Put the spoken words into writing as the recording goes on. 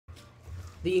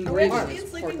The engraving Are we is in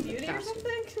part Sleeping of the Beauty or castle.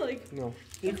 something? Like, No.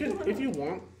 You can, if you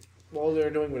want, while they're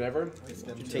doing whatever,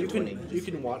 you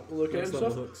can look at it and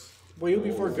stuff. Way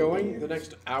before going, the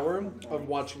next hour of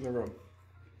watching the room.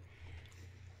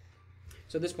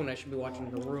 So at this point, I should be watching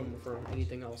the room for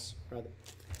anything else, rather.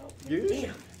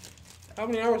 Yeah. How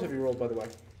many hours have you rolled, by the way?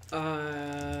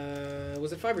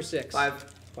 Was it 5 or 6? 5.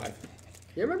 5.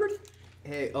 You remembered?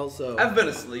 Hey, also. I've been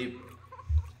asleep.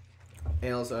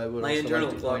 And also, I would My also internal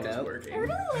like to clock point is out. working. I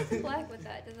really like the black with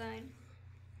that design.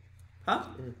 Huh?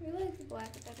 I really like the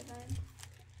black with that design.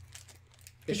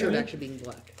 The shirt actually being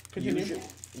black.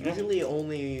 Usually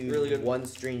only Really good. one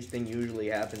strange thing usually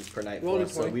happens per night Roll for a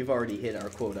us, so 20. we've already hit our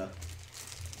quota.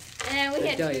 And we The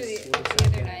had 2 dice. the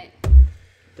other night.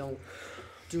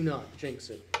 Do not jinx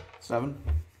it. 7.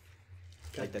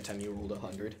 Like that time you rolled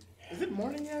 100. Is it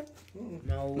morning yet?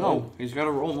 No. No, he's got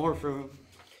to roll more for.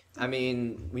 I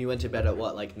mean, we went to bed at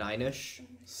what, like 9ish?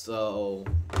 So.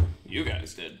 You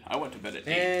guys did. I went to bed at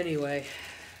 8. Anyway.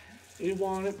 You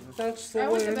want it? That's the I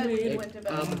went to way bed when me. you went to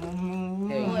bed.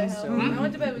 Hey, Holy so hell. I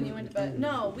went to bed when you went to bed.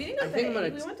 No, we didn't go I to think bed. I'm We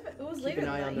gonna went to bed. It was keep later an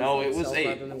eye than on that. No, it was itself 8.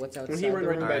 rather than what's When outside he went the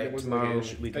right to room. bed, it Alright, was tomorrow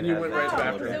the we and can you have went that right No,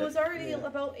 after because it. it was already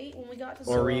about 8 when we got to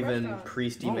Or the even restaurant.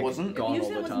 Priesty No, it wasn't. gone You all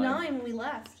said the it was time. 9 when we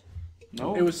left.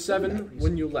 No. It was 7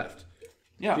 when you left.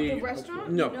 Yeah. The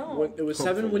restaurant? No, No. it was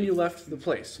 7 when you left the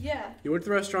place. Yeah. You went to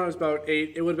the restaurant. It was about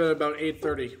 8. It would have been about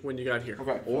 8:30 when you got here.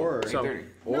 Okay. Or, So- 8:30.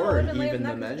 No, it or would've been later even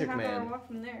than the that 'cause it's a Magic half-hour Man. walk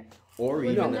from there. Or No,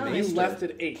 even the no, You Maester. left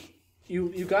at 8.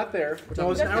 You got there. That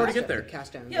was We an got hour to past get there.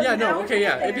 Cast down. Yeah, Yeah, an no, hour okay, to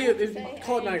yeah. get If there. you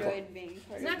call it 9 o'clock.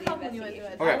 It's 9 o'clock when you went to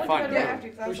bed. Okay, I went fine. to bed right after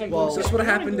because I was like, Well, So this would have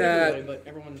happened at But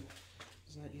everyone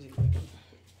is not easy to wake up.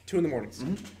 2 in the morning.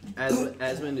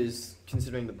 Asmund is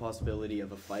considering the possibility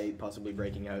of a fight possibly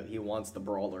breaking out. He wants the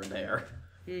brawler there.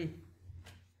 And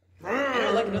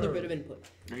I'd like another bit of input.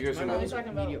 Are you guys what are gonna? you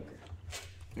talking about? Mediocre.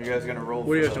 You guys gonna roll?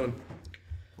 What are you guys for the- doing?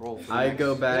 Roll. For the I next-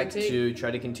 go back Gonna take to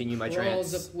try to continue my Rolls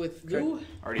trance. up with Okay. goo.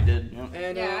 Already did. Yeah.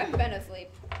 And, Yeah, I've been asleep.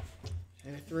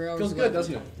 and 3 hours Feels left. good,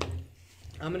 doesn't it?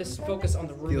 I'm gonna focus on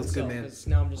the room Feels good, itself, man. because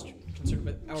now I'm just concerned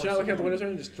with hours. Should I look out the windows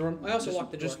and just storm? I also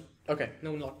locked the door. Just okay.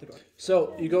 No one locked the door.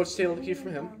 So you go steal the key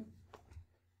from him.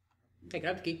 Hey, can I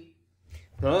have the key?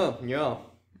 Oh, yeah.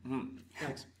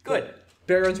 Thanks. Good.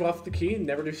 Bear runs off with the key,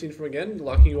 never to be seen from again,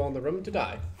 locking you all in the room to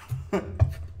die.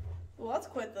 Well, that's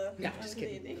quite the. No, just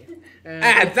kidding. D&D.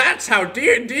 And that's how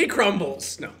D&D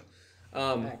crumbles. No.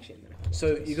 Actually, I'm gonna.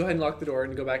 So you go ahead and lock the door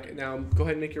and go back. Now go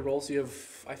ahead and make your rolls. You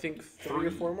have, I think, 3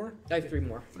 or 4 more. I have 3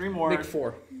 more. 3 more. Make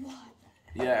 4.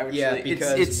 Yeah, actually, Yeah,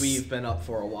 because it's, we've been up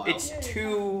for a while. It's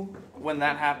 2 when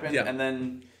that happened, Yeah. and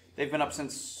then they've been up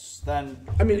since then.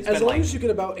 I mean, It's as been long like, as you get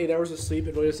about 8 hours of sleep,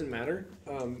 it really doesn't matter.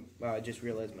 Wow, I just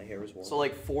realized my hair was warm. So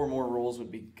like 4 more rolls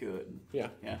would be good. Yeah.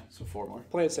 Yeah, so 4 more.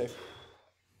 Play it safe.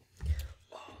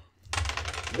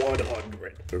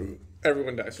 100.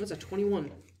 Everyone dies. So it's a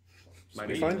 21. Might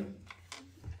be Sweet. fine.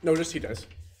 No, just he dies.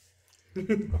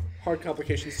 Hard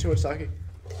complications. Too much sake.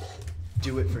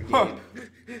 Do it for Gabe. Huh.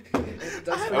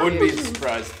 I wouldn't be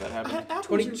surprised if that happened.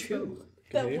 22.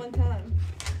 That Okay. one time.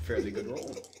 Fairly good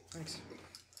roll. Thanks.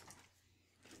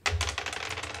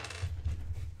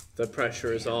 The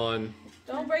pressure is on.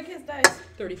 Don't break his dice.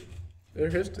 30. There,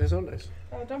 his own dice.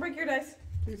 Oh, don't break your dice.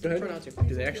 Go ahead. Try not to.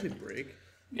 Do they actually break?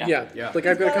 Yeah. Yeah. Like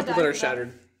I've got a He's got a couple that are die for that.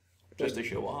 shattered. Just to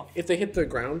show off. If they hit the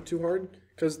ground too hard,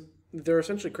 because they're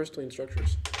essentially crystalline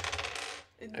structures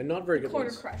and not very good Quarter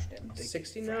ones. crushed him.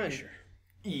 69.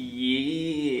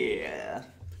 Yeah.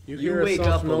 You You hear a wake soft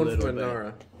up a moan little from bit.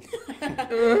 Inara.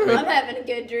 I'm having a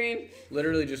good dream.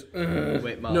 Literally just.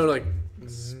 Wait, Mom. No, like.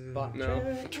 Spot No.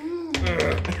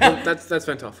 that's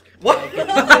Ventoff. What?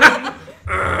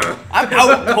 I'm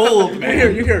out cold,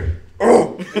 man. You hear.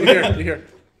 Oh! You hear.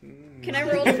 Can I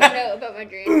roll to find out about my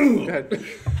dream? Go ahead.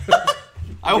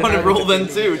 I want to roll then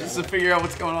too, just to figure out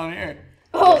what's going on here.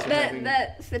 Oh,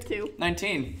 that's the 2.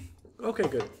 19. Okay,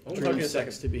 good. Dream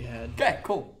sex to be had. Okay,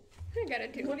 cool. I got a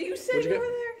 2. What are you saying What'd you over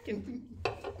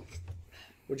there?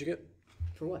 What'd you get?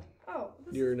 For what? Oh.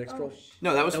 Your next roll?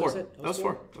 No, that was That 4. was it? That was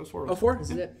 4. That was 4. Oh, 4? This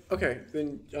is it. Okay,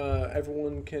 then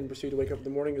everyone can proceed to wake up in the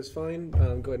morning is fine. Go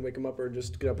ahead and wake them up or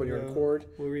just get up on your own accord.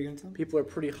 What were you gonna tell me? People are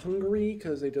pretty hungry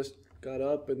because they just got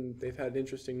up and they've had an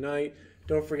interesting night.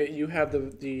 Don't forget you have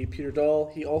the Peter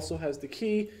doll. He also has the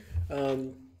key.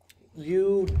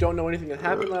 You don't know anything that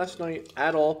happened last night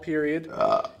at all, period.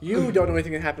 You don't know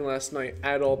anything that happened last night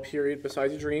at all, period,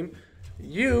 besides your dream.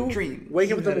 You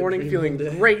wake up in the morning feeling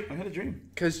great I had a dream.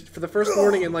 because for the first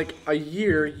morning in like a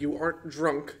year, you aren't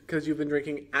drunk because you've been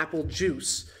drinking apple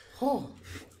juice.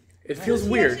 It feels Does he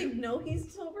weird. actually know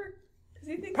he's sober? Does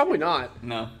he think Probably not.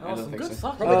 No, I don't think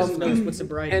so. Probably doesn't know what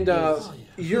sobriety And is.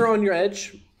 you're on your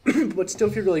edge. but still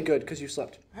feel really good because you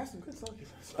slept. I have some good sleep.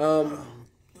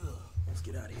 Let's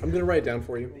get out of here. I'm gonna write it down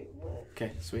for you.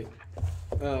 Okay, sweet.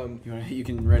 Um, You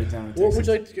can write it down. what would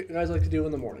you guys like to do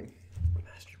in the morning?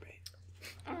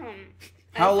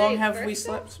 How I'd long say have we first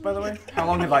slept, by the way? How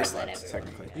long have I slept,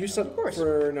 technically? You slept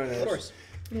for 9 hours. Of course.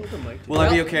 Will I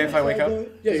be okay if I wake up?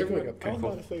 Yeah, you can wake up. Okay,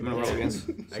 cool. I'm gonna roll against.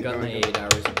 I got my 8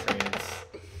 hours of trance.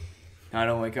 I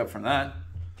don't wake up from that.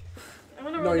 I'm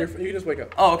gonna No, roll you this. can just wake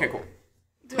up. Oh, okay, cool.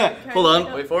 Hold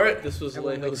on, wait for it. This was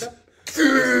Everyone wakes Leiho's. up.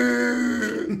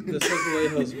 This was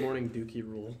Leiho's morning dookie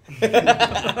rule.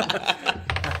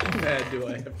 How bad do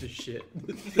I have to shit?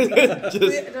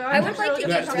 I would like to get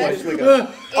That's why dressed. just wake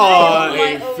up.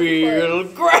 I feel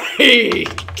great.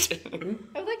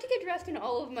 I would like to get dressed in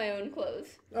all of my own clothes.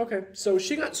 Okay, so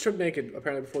she got stripped naked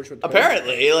apparently before she went to bed.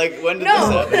 Apparently, like when did No.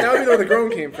 this happen? Now we know where the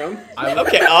groan came from.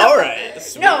 Okay, all right.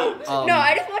 Sweet. No, no,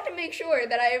 I just want to make sure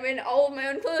that I am in all of my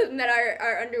own clothes and that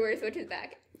our underwear switches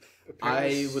back.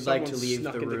 I would like to Someone leave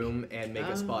snuck the into- room and make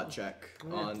a spot check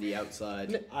on the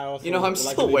outside. I also You know, I'm would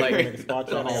like still to leave, wearing make a spot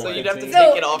check on So all you'd have to 15.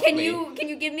 take it off can me.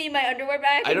 you give me my underwear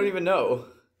back? I don't even know.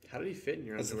 How did he fit in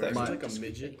your That's the underwear? thing. He's like a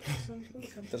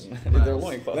midget. They're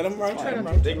loincloths. Let him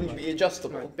run. They can be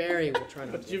adjustable. Barry will try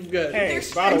not But to. you've got. Hey,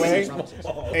 by the way,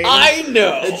 Aiden, I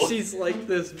know. And she's like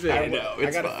this big. I know. I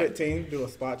It's got a fine. 15. Do a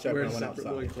spot check Wear when I went separate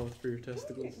outside. loincloths for your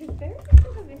testicles. Does Barry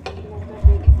still have anything more about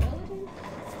being a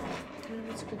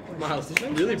skeleton? Miles, did you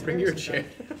really bring your chair?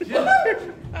 Hey,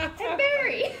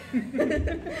 Barry!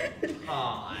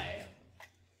 Hi.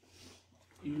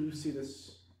 You see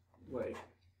this leg.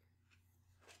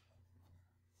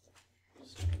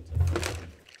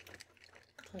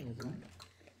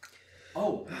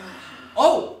 Oh.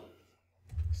 Oh.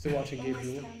 Still watching Gabe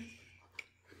Newell.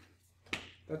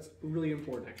 That's really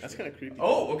important, actually. That's kind of creepy.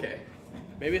 Oh, okay.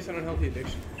 Maybe it's an unhealthy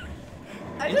addiction.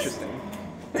 I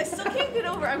still can't get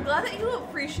over. I'm glad that you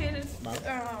appreciated.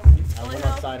 I Only went though.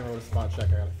 outside and wrote a spot check.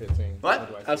 I got a 15.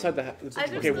 What? Outside the I just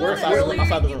okay, know we're that earlier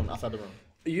Outside the you- room. Outside the room.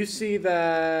 You see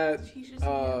that He should see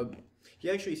him. He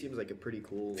actually seems like a pretty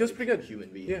cool Feels pretty good. human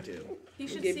being, Yeah. too. He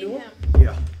should Gave see you him.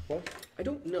 Yeah. I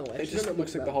don't know. I it actually just don't know looks much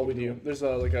like the about hallway to you. There's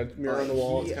like a mirror on the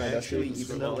wall. He It's kind of actually, dusty.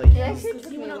 even though, It like, actually took You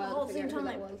me went a out the while whole to figure out same who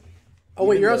that time. was. Oh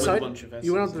wait, you're Even though outside. Bunch of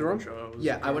You went out to the room.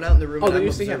 yeah, I went out in the room Oh, and then I'm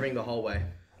you see him. observing the hallway.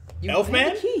 You Elfman?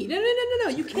 have the key. No,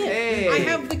 you can't. Hey. I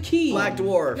have the key. Black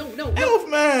Dwarf. No.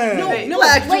 Elfman! No, Hey, no,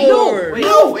 Black wait, Dwarf. no,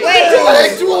 No, wait.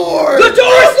 Black Dwarf. The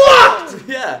door is locked.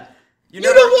 Yeah. You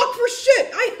don't look for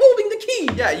shit. I'm holding the key.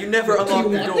 Yeah, you never unlock the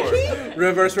want door. the key?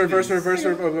 Reverse. You'll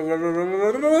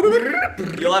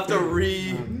have to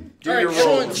redo All right, your everyone's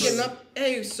rolls. getting up.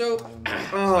 Hey, so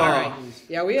all right.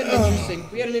 Yeah, we had an interesting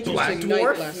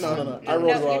night last No. night. I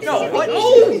rolled wrong. No, what?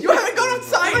 Oh, you haven't gone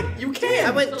outside. You can't.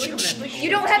 I went. You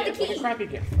don't have the key. Crappy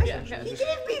gift.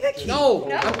 No,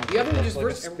 No. you have to just Like a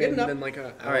verse. Getting spin, up. then like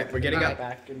a. All right, we're getting up.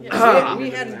 Back and We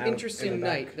had an interesting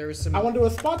night. There was some I want to do a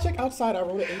spot check outside. I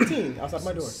rolled an 18 outside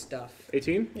my door. stuff.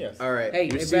 18. Yes. All right. Hey,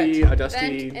 You hey, see Bet. a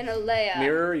dusty Vent and a layout.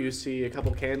 mirror. You see a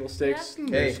couple candlesticks. Yeah.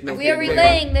 There's Hey. no We are big-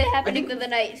 relaying the happenings of the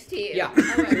nights to you. Yeah.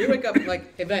 So you wake up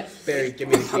like, hey, Bet. Barry, give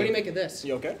me the What do you key. make of this?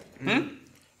 You okay?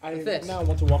 I this? now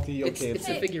want to walk to your It's kids.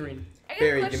 a figurine. I got a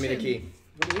Barry, give me the question key.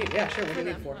 What do you need? Yeah, sure. What do for you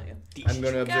need them, for? not you. I'm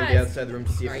going to observe Guys. the outside room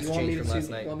to see if Alright, it's you want me changed to from last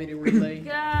night. want me to relay?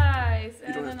 Guys,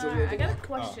 You don't have to I got a Oh,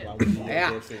 question. I would be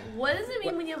Yeah. okay. What does it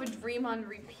mean when you have a dream on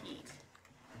repeat?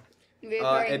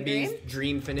 Reoccurring It means dream?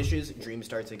 dream finishes, dream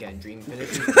starts again. Dream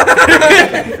finishes,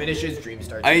 dream finishes, dream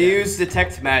starts I again. use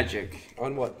detect magic.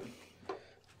 On what?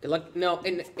 No,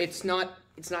 and it's not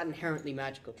inherently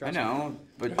magical. I Trust me. know,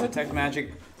 but detect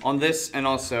magic on this and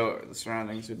also the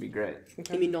surroundings would be great.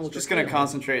 You mean knowledge? Just gonna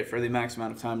concentrate for the max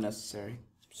amount of time necessary.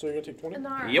 So you're gonna take 20?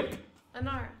 Anara. Yep.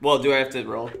 Anara. Well, do I have to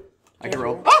roll? I can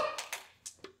roll.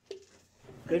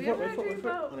 Have you ever had a dream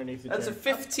about Underneath the That's a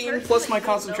chair. 15 person plus that my you don't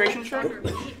concentration know check. on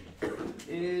repeat?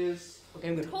 Is Okay,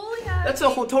 I'm good. Totally had that's a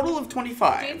whole total of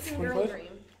 25. dancing girl 25? dream.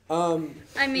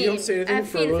 I mean, don't say anything I've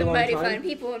for a seen really some long mighty time, fine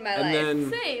people in my and life.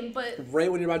 then Same, but right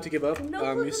when you're about to give up, No clue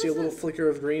you who see a this little is. flicker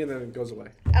of green and then it goes away.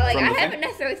 I From the haven't thing?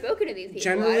 necessarily spoken to these people.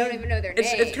 Generally, I don't even know their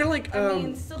it's names. kind of like I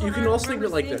mean, still don't you can remember also think of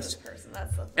it like seeing this. Person.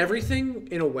 That's the thing. Everything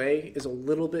in a way is a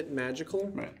little bit magical.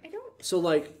 Right. I don't. So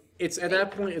like it's at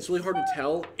that point it's really hard to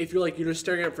tell if you're just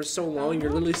staring at it for so long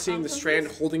you're literally seeing the strand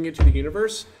holding it to the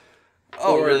universe.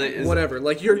 Oh, or really? Is- whatever.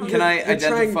 Like you're Can I you're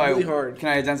trying identify? really hard. Can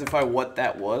I identify what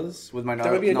that was with my knowledge?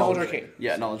 That would be a knowledge arcane.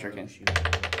 Yeah, knowledge arcane.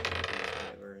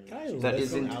 That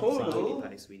is in total.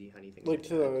 Hi, sweetie. Honey, things Like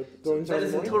to the goings That on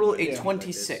is in in the total morning? a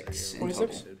 26. in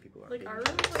 26? total. Like our room,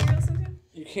 what you're listening to?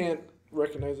 You can't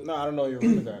recognize it. No, I don't know your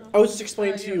room is that. I was just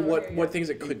explaining to you you know what, where what things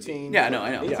it could be. Yeah, no,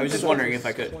 I know. Yeah. I was just wondering if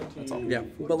I could. That's all. Yeah,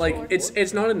 but like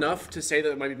it's not enough to say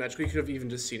that it might be magical. You could have even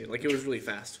just seen it. Like it was really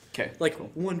fast. Okay. Like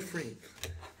 1 frame.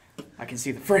 I can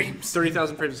see the frames.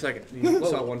 30,000 frames a second. You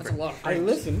saw 1 That's a frame. lot of I frames.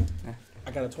 listened.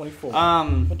 I got a 24.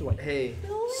 What do I? Hey,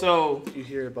 So You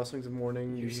hear bustlings of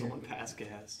morning. You You're hear, someone pass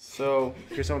gas. so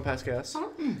hear someone pass gas.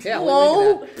 Yeah,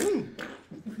 what do you think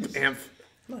of Amph.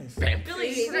 Nice.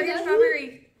 Billy, bring your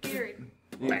strawberry Gatorade.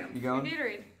 you going?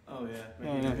 Gatorade. Oh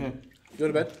yeah. Okay. You go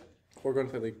to bed? Or going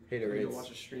to play League? hater We're gonna rates.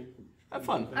 watch a stream. Have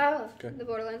fun. Oh, Okay. the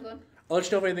Borderlands one. I'll let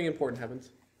you know if anything important happens.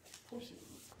 You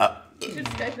should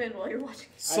Skype in while you're watching.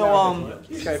 So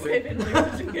Skype Skype it. in while you're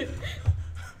watching it.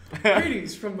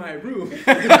 Greetings from my room. it's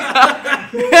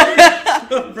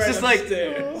just like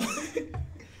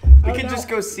we can just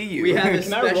go see you. We have a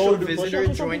Can I roll special to do visitor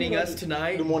push-ups or joining something? us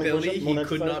tonight. Do morning Billy, push-ups, he morning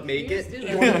could not exercise? make it. Do You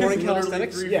that. want morning Literally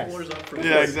calisthenics? 3 Yes. floors up from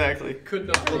Yeah, exactly. Could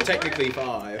not. Well, technically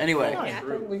 5. Anyway, Nice.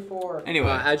 Technically 4. anyway.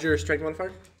 Add your strength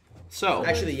modifier. So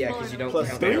Actually, yeah, because you don't Plus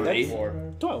count three. that for.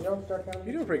 12. You're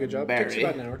doing a pretty good job. Barry. Takes you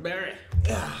about an hour. Barry.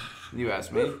 you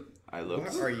asked me. I What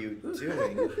looked. are you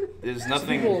doing? There's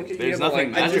nothing. People- There's yeah, but,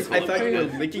 nothing like, magical. I thought you were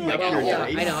licking up Well, your yeah,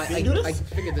 life. I know. Can you do I this?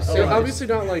 figured this You're out. obviously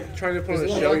not like trying to put on a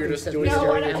There's a show. lot You're of just things doing that-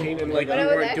 your No, routine, and like what you I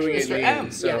was weren't doing it actually in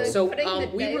doing- so. Yeah, so putting the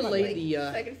we dice, relayed like, the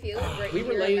so I could feel it right we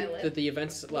here on my relayed lip. the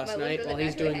events last My lip night doesn't while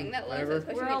he's naturally doing hang that low, so whatever. it's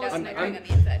pushing We're me all down listening my right ring on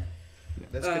the inside.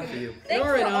 That's good for you. Thanks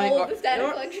Nora for and I all are- the static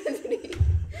Nora- electricity.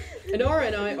 Anora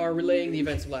and I are relaying the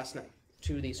events of last night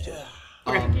to these two.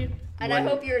 And I When-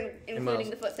 hope you're Hey, including Miles,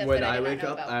 the footsteps when that I I did not wake know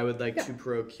up, about. I would like Yeah. to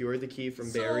procure the key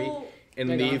from So, Barry and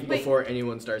Hang on. leave Wait. before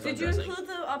anyone starts did you undressing. include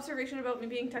the observation about me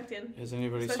being tucked in? Has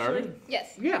anybody Especially- started?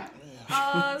 Yes. Yeah.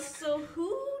 So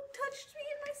who touched me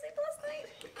in my sleep last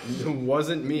night? It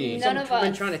wasn't me. None of I've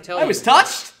been us. trying to tell I you. was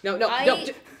touched. No, no, I- no.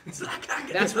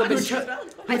 That's what Who this.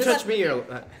 touched me? Or,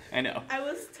 I know. I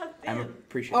was tucked in. I'm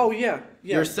appreciative. Oh yeah,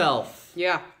 yeah. yourself.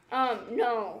 Yeah.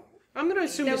 No. I'm gonna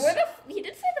assume Now, this. where he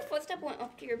did say the footstep went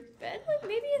up to your bed. Like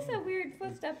maybe it's that weird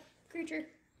footstep creature.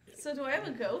 So do I have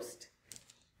a ghost?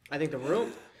 I think the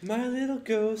room. My little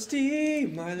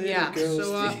ghosty, my little Yeah. ghosty,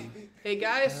 So, hey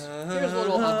guys, here's a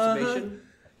little observation.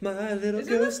 my little Is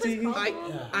there this place ghosty.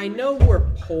 called? I know we're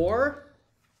poor.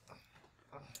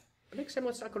 But next time,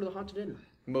 let's not go to the haunted inn.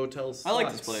 Motels. I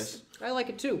like this place. I like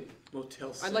it too.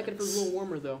 Motel. I'd like it if it was a little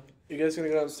warmer though. You guys gonna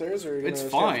go downstairs or? Are you It's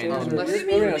gonna fine. stay upstairs, or- Unless- You're Wait,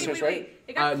 going wait, downstairs, wait, right? wait.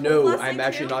 It got cold No, last I'm night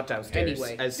actually too? not downstairs.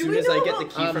 Anyway. As Do soon we as I know get the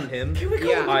about- key from him, Can we go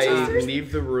Yeah, I downstairs?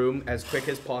 leave the room as quick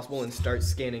as possible and start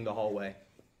scanning the hallway.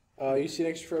 You see an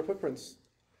extra pair of footprints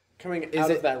coming Is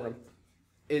out it- of that room.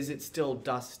 Is it still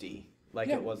dusty like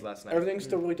Yeah. it was last night? Everything's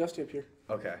still really dusty up here.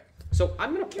 Okay. So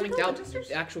I'm gonna point go out downstairs?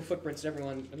 the actual footprints to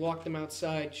everyone, and lock them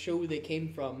outside, show who they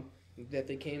came from, that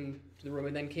they came to the room,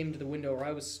 and then came to the window where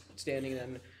I was standing,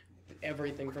 and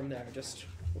everything from there. Just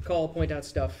recall, point out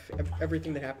stuff.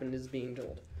 Everything that happened is being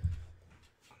told.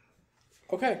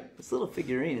 Okay, This little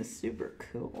figurine is super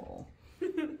cool.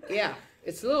 Yeah,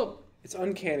 it's a little. it's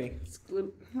uncanny. It's a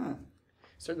little.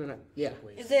 Certainly not. Yeah.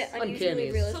 Is it Uncanny. unusually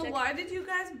So realistic? why did you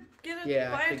guys get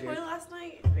Yeah, I buy a figured. toy last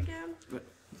night again?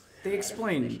 They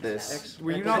explained this.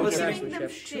 Were you Excellent not listening? Giving them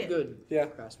craftsmanship. Too shit. good Yeah.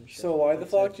 craftsmanship. So why the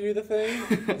fuck do you do the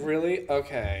thing? Really?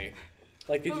 Okay.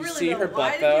 Like, did But you really, see though, her why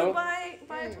butt did though? you buy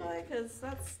a toy? Because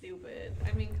that's stupid.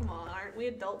 I mean, come on, aren't we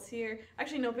adults here?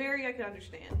 Actually, no, Barry, I can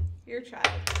understand. You're a child,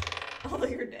 although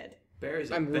you're dead.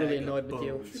 Barry's a I'm really bag of annoyed with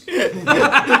you. bones. Isn't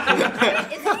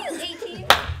he 18?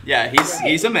 Yeah,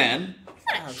 he's a man.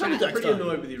 I'm pretty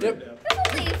annoyed with you right now.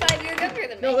 That's only 5 years younger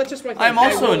than me. No, that's just my thing. I'm I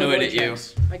also roll annoyed annoyed at you.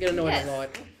 checks. I get annoyed Yes. a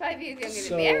lot. 5 years younger So-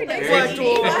 than me. I already know Barry's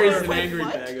you're Barry's 18. an angry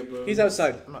What? bag of bones. He's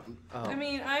outside. I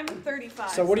mean, I'm 35.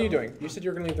 So what are you doing? You said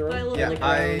you were gonna leave the But I room. look Yeah, like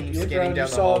I'm You look scanning around, down you the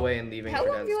saw- hallway and leaving How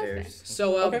for long do you want downstairs.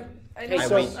 So Okay. I, I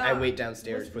So- wait. I wait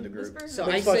downstairs for the group. So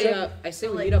Quick I spot say, check. we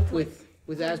Like, meet up with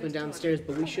Asmund downstairs,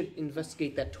 but we should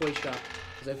investigate that toy shop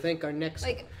because I think our next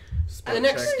Like, the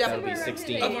next Check, step that'll be of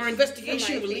 16. of our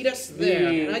investigation will lead us there,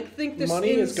 The and I think this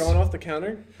money is going off the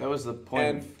counter, That was the point.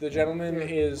 and the gentleman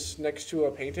is next to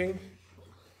a painting.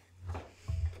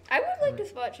 I would like to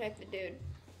spot check the dude.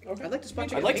 Okay. I'd like to spot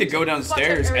check. I'd like to go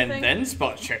downstairs and everything. then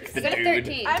spot check the I got a dude.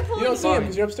 13. I'm You pulling. don't see him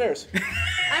because you're upstairs.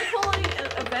 I'm pulling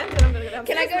a vent, and I'm gonna go downstairs.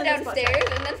 Can I go and then spot check.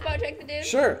 downstairs and then spot check the dude?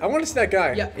 Sure, I want to see that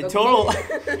guy. Yeah. In okay. total,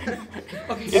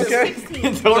 Okay.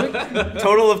 in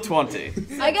total of 20.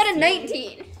 I got a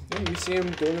 19. Yeah, you see him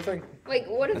doing the thing. Like,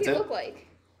 what does That's he it? look like?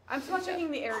 I'm spot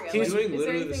checking the area. He's like, doing is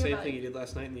there literally the anything same about thing it? he did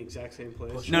last night in the exact same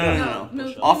place. No.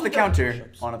 No, Off the no.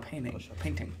 counter on a painting.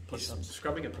 Painting.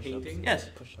 Scrubbing a painting. Yes.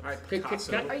 All right, Can-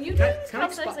 Picasso. can Are you Can doing I- this can I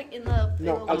calisthenics spot- like in the?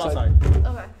 No, little- outside.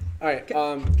 Okay. All right. Can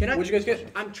I? What'd you guys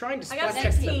get? I'm trying to I spot got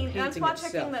check the 16, and I'm painting spot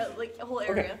checking itself. the whole Okay.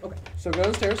 area. Okay. So go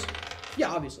downstairs. Yeah,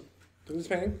 obviously. Do this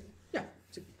painting. Yeah.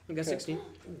 I got Okay. 16.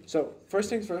 So first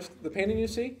things first. The painting you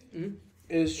see Mhm.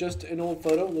 is just an old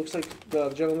photo. Looks like the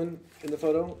gentleman in the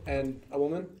photo and a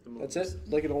woman. That's it.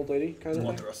 Like an old lady kind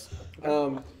of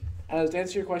thing. As to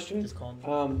answer your question, Just call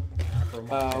him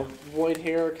white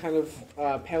hair, kind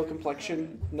of pale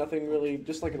complexion, nothing really,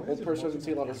 just like an old person, doesn't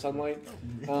see a lot of sunlight.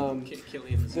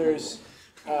 There's,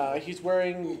 he's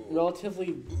wearing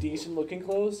relatively decent looking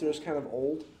clothes. They're just kind of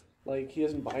old. Like, he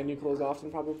doesn't buy new clothes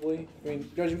often, probably. I mean,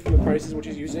 judging from the prices which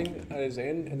he's using at his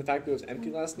inn, and the fact that it was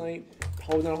empty last night,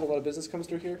 probably not a whole lot of business comes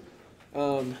through here.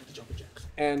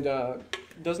 And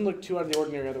doesn't look too out of the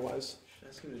ordinary otherwise.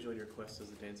 Ask him to join your quest as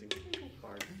a dancing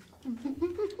bard.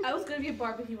 I was gonna be a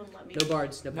bard, but he wouldn't let me. No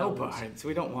bards. No No paladins. bards.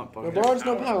 We don't want No bards. bards,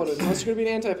 no paladin. Unless you're gonna be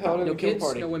an anti-paladin No and kill a kids.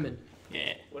 party. No women.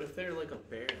 Yeah. What if they're like a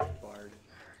bear bard?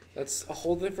 That's a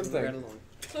whole different Right thing. along.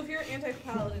 So if you're an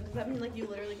anti-paladin, does that mean like you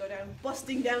literally go down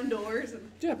busting down doors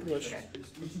and? Yeah, pretty much. Okay.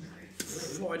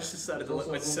 Oh, I just decided to let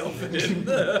myself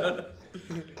in.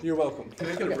 You're welcome. Can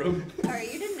I get a room?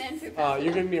 Alright, you didn't answer.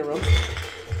 You're giving me a room.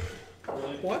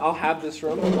 What? I'll have this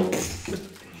room.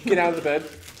 Get out of the bed.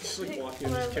 Just like Hey, walking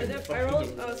in well, this camp. I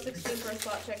rolled 16 for a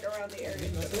spot check around the area.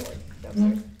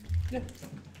 Downstairs.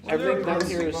 Everything down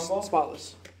here is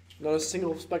spotless. Not a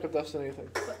single speck of dust on anything.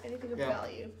 But anything of Yeah.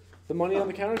 value. The money on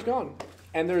the counter is gone.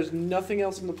 And there's nothing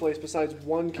else in the place besides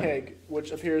one keg,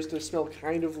 which appears to smell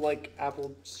kind of like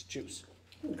apple juice.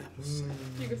 You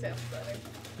can say apple cider.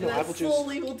 No, And apple that juice.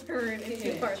 slowly will turn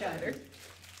into hard cider.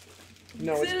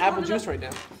 No, it's Sit apple on the- juice right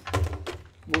now.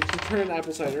 Which will turn into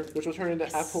apple cider, which will turn into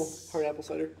hard apple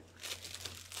cider.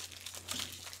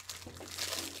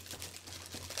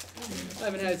 I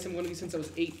haven't had one of these since I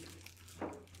was 8.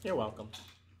 You're welcome.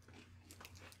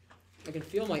 I can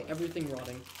feel my everything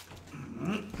rotting.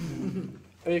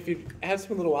 I mean, if you had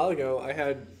some a little while ago, I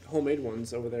had homemade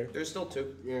ones over there. There's still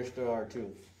two. There still are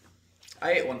two.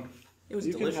 I ate one. It was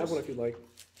You delicious. can have one if you'd like.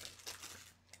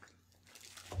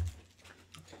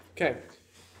 Okay.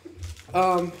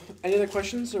 Any other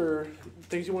questions or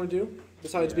things you want to do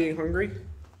besides being hungry?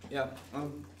 Yeah.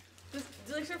 Do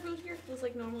they serve food here? Does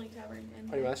like normally tavern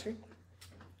and? Are you asking?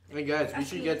 Hey guys, we Asking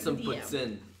should get some the DM. puts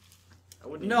in. I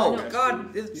wouldn't eat No, your guys'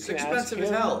 God, food. it's You can expensive ask as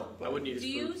him. hell. I wouldn't eat his Do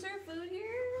you food. serve food here?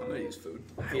 I'm gonna use food.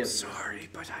 I'm sorry,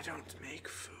 but I don't make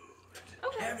food.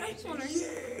 Okay, I'm just wondering.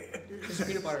 This is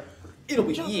peanut butter. It'll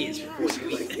be years.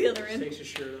 The other end. Takes his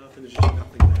shirt off and there's just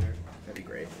nothing there. That'd be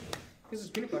great. This is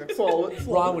peanut butter.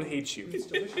 Ron would hate you. It's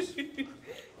delicious.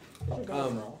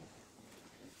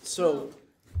 So,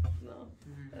 No.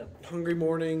 hungry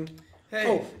morning. Hey.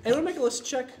 Oh, anyone make a list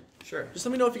check? Sure. Just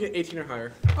let me know if you get 18 or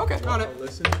higher. Okay. On it. Oh,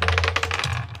 listen.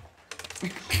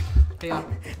 Hey,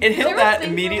 It Is hit there a that thing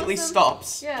for immediately listen?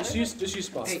 stops. Yeah. Just use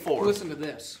spots. hey, four. listen to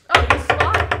this. Oh, the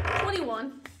spot?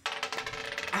 21.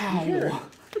 Ow.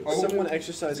 Someone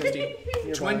exercising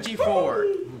nearby. 24.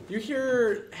 You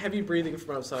hear heavy breathing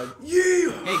from outside.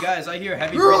 Hey guys, I hear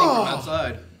heavy breathing from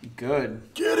outside. Good.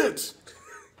 Get it!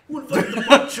 What about the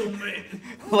macho man?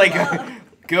 Like,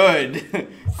 good.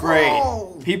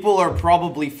 Great. People are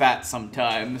probably fat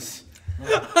sometimes.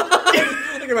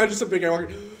 I can imagine some big guy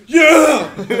walking. Yeah!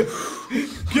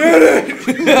 Get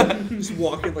it! Just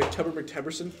walking like Tubber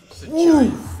McTeberson. Just a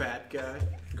giant fat guy.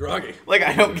 Groggy. Like,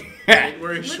 I don't care.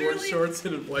 Wearing short Literally- shorts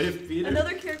and a wife beater.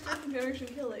 Another character from Generation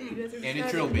Kill It. You guys are And it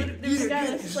describing. drilled me. There's a guy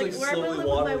that's just like, Just, where I'm slowly gonna live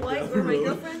with my waddling wife down or my the road.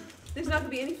 girlfriend, there's not gonna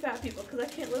be any fat people because I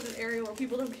can't live in an area where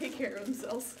people don't take care of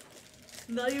themselves.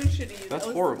 Not even shitty. That's That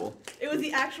was- horrible. It was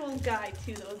the actual guy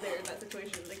too that was there in that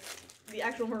situation. Like the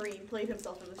actual Marine played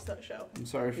himself in the show. I'm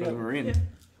sorry for Yeah. the Marine Yeah.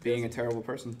 being a terrible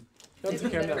person. Don't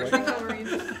take care of that First way. thing about Marines.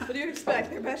 What do you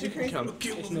expect? They're bashing crazy.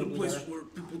 It's no blue there. where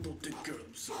people don't take care of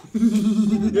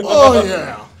themselves. Oh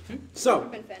yeah! So,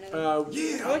 Been a fan of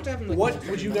it. I like to have them, like, what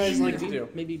would you guys like to do?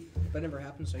 Maybe that never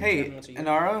happens. So you Hey, have them once a year.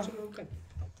 Inara, So, okay.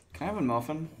 can I have a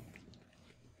muffin?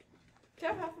 Can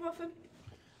I have half a muffin?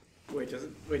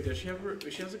 Does she have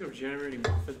she has like a regenerating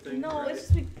muffin thing? No, right? it's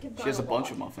just we give She has a bunch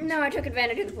of muffins. No, I took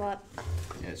advantage of the plot.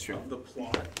 Yeah, it's true. Of the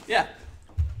plot. Yeah.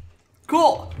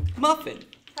 Cool. Muffin.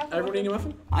 Half a Everyone eating a muffin.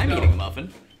 muffin? I'm No. eating a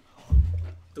muffin.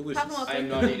 Delicious. Half a muffin. I am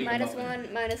not eating a Minus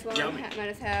muffin. one, Yummy.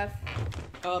 minus half.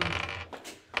 I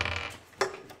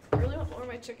really want more of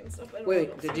my chicken stuff. I don't Wait,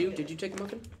 know if did I'll you see did it. you take a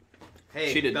muffin?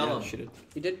 Hey, She did. Bellum. Yeah, she did.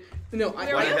 You did? No, Where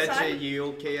I are Wanna you head outside? to Ye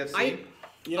Olde KFC?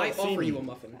 I offer you a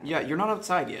muffin. Yeah, you're not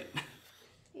outside yet.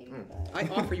 I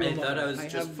offer you a I muffin. thought I was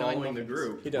have just 9 following the muffins.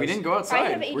 group. He does. We didn't go I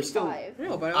outside. have 85. We're still.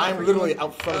 No, but I I'm offer literally you,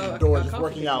 out front of the door a just coffee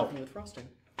working cake out. muffin with frosting.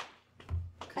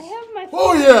 I have my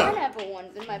Oh, yeah. pineapple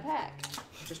ones in my pack.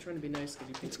 just trying to be nice because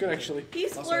you think It's good actually.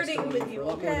 He's Also, I flirting stole with them for you, a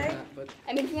lot more than okay? that, but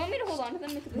I mean, if you want me to hold on to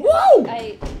them, because Whoa!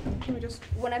 Can we just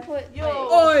when I put Yo.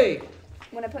 Oi!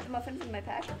 when I put the muffins in my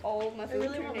pack, all of my food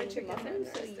really turned want my into chicken muffins,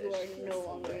 so tenders. you are no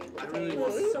longer able to I take really food.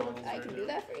 want so I can do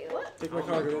that for you. What? Take my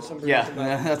car, go get some. Bring Yeah, you some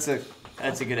back.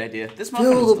 that's a good idea. This muffin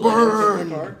is Feel the delicious. Take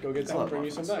my car, go get some, bring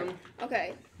you some back.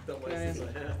 Okay. The license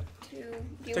I have. Do you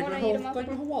Take want my to eat a whole, take my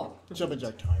muffin? whole wallet. Jumping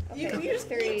jack time. Okay, You just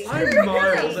 3. I'm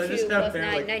Miles. I just 32 have plus hair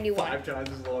 9, like 91. 5 times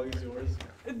as long as yours.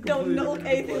 Don't look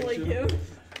anything like you.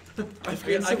 I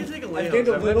can take a I Alejo. gained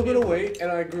a little bit of weight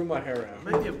and I grew my hair out.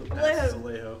 I might be able to pass as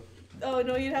Alejo. Oh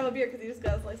no, you'd have a beer because you just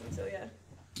got his license, so yeah.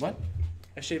 What?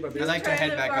 I shaved my I'd beard. like to Trying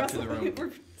head back borrow up to the some- room.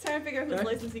 We're trying to figure out whose Okay.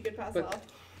 license he could pass But- off.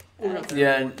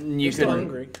 Yeah, you still couldn't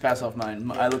hungry. pass off mine.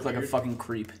 I look like a fucking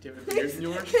creep. Do you have a beard in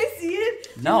yours? Can I see it?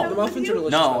 No. The muffins are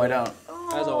delicious. No, by I the way. don't.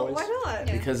 Oh, As always. why not?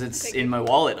 Yeah. Because it's Thank in you. my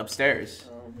wallet upstairs.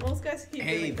 Most guys keep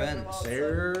Hey, their Ben, wallet, so-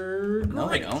 Sir. No,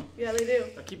 I don't. Yeah, they do.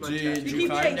 I keep my Did You you keep find your-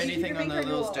 you keep anything your on the main card in your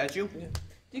little wallet. statue? Do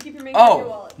you keep your main card in your Oh,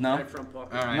 wallet? no. my front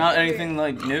pocket. Alright. Not anything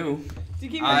like new. Do you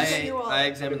keep your main card in your wallet? I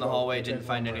examined the hallway, didn't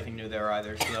find anything new there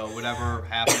either. So whatever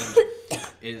happened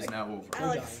is now over.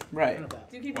 Alex, Right. do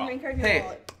you keep your main card in your Hey.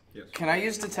 wallet? Can I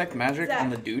use detect magic Zach. on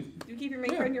the dude? Do you keep your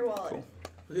main card in your wallet? Cool.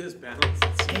 Look at this balance.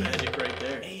 It's some magic right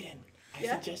there.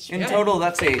 Yeah? In total,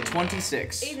 that's a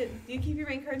 26. Aiden, do you keep your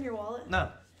main card in your wallet? No.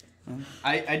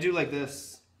 I do like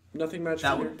this. Nothing magical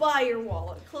That here. would- Buy your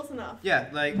wallet. Close enough. Yeah,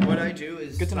 like what I do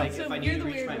is Good to know. like So if I you're need to the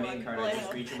reach weird my main one. card, Well, I I just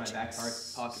know. reach in my back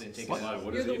pocket and take What? it out.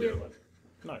 What does does he he do? do?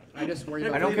 No. I just worry I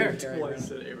about don't care. Twice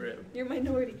today, Ram. You're a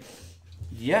minority.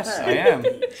 Yes, I am.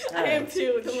 I am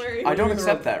too, don't worry. I don't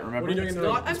accept that, remember? What are you doing in the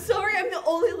room? I'm sorry, I'm the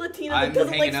only Latina I'm that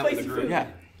doesn't like hanging out with spicy the group. food. Yeah.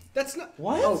 That's not.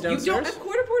 What? Oh, You downstairs? don't. I'm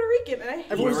quarter Puerto Rican, and I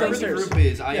hate Everyone's Whoever spicy the downstairs. group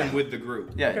is, I Yeah. am with the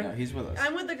group. Yeah, no, he's with us.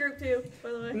 I'm with the group too,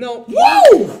 by the way. No.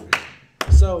 Whoa!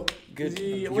 So, Good.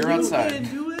 the- what You're do you- outside.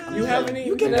 You haven't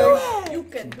eaten can today? do it! You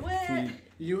can do it!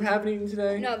 You haven't eaten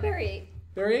today? No, Barry ate.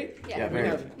 Barry ate? Yeah, Yeah, We very.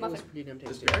 haven't. muffin. Pretty damn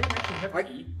Does tasty. Barry actually have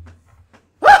to eat?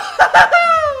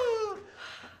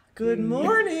 Good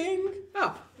morning.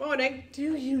 Oh, morning.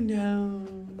 Do you know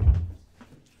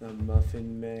the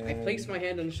Muffin Man? I placed my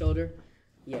hand on his shoulder.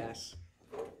 Yes.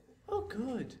 Oh,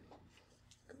 good.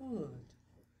 Good.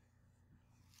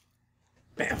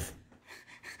 Bamf.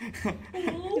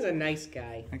 He's a nice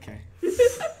guy. Okay.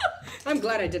 I'm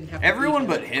glad I didn't have to Everyone feed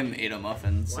but him. him ate a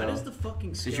muffin, Why does so. the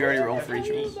fucking Did you already roll have for each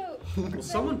to of eat? us? Will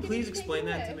someone please explain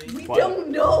that to me? We What? don't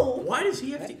know! Why does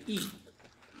he have to eat?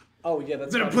 Oh, yeah,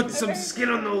 that's Gonna fine. put some skin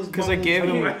on those. Because I gave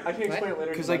him. I can explain it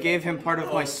later. Because I gave him part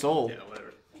of my soul. Yeah,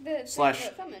 whatever. Slash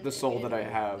the soul that I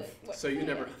have. So you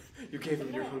gave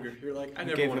him your hunger. You're like, I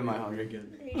never gave want him to my be hungry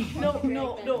hunger. again.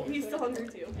 No, he's still hungry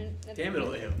too. Damn it,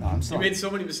 Alejo. No, I'm You still. made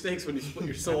so many mistakes when you split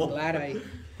your I'm soul. glad I.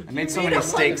 I made so You many made a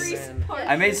mistakes. hungry part.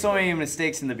 I made so many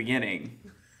mistakes in the beginning.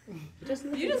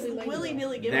 You just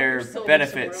willy-nilly give up There your are soul.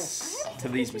 benefits to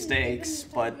these mistakes,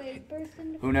 but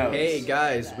who knows? Hey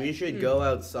guys, we should go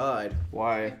outside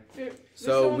Why?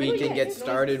 so we can get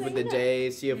started with the day,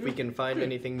 see if we can find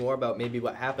anything more about maybe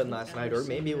what happened last night or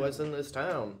maybe what's in this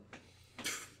town.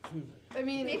 I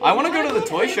mean, I wanna go to the I'm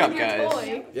toy shop, your guys.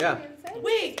 toy. Yeah.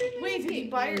 Wait, did you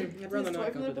buy your I'd rather his toy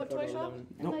not from go the to the toy photo shop? zone.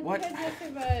 No, what?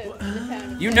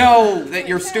 You You know that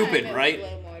you're stupid, right?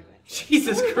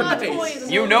 Jesus He bought Christ. toys in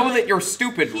You the know middle that you're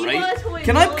stupid, He right? bought toys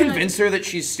Can in I the convince her that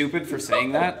she's stupid for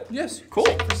saying that? Yes. Cool.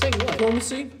 For saying what?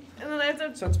 Diplomacy? And then I have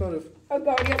to Sense motive. Oh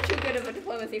god, you have too good of a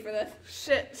diplomacy for this.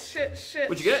 shit.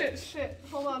 What'd you get? Shit.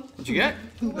 Hold on. What'd you get?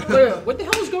 What the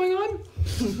hell is going on?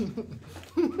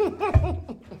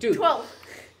 Dude, 12.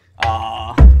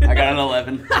 I got an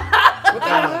 11. what the hell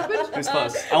happened? It was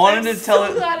close. I wanted to tell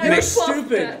So glad it. I You're was close to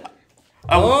stupid. that.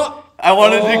 I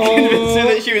wanted to convince her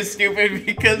that she was stupid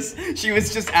because she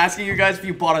was just asking you guys if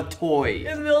you bought a toy.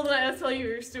 In the middle of the night, I tell you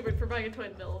you're stupid for buying a toy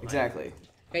in the middle of the night. Exactly.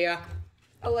 Hey,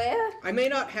 Alea? I may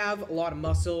not have a lot of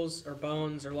muscles or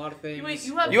bones or a lot of things. Wait,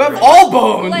 you You have have all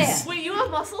bones. Leia. Wait, you have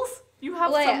muscles? You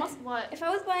have Leia. some muscles? What? If I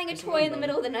was buying a toy in the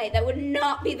middle of the night, that would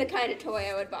not be the kind of toy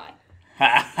I would buy.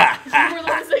 You were the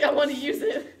one saying I want to use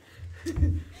it.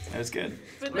 That was good.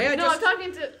 But May I no, just- I'm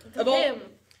talking to Of all- him.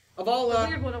 Of all, The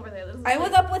weird one over there. That doesn't I say-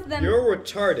 was up with them. You're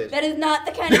retarded. That is not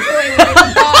the kind of toy we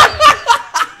would buy.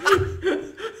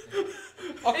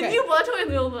 okay. And you bought a toy in the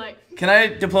middle of the night. Can I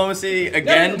diplomacy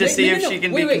again to see if she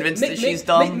can be convinced that she's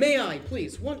dumb? May I,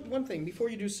 please? One thing before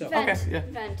you do so. Vent. Okay, yeah.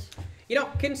 Vent. You know,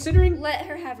 considering. Let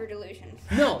her have her delusions.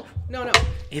 No. It'll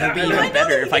be I even know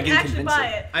better that if I you can actually convince buy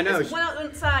her. it. I know. Just went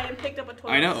outside and picked up a toy.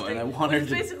 I know, from the and I street, want her which is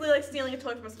to- basically like stealing a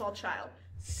toy from a small child.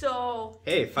 So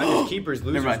Hey, finders keepers,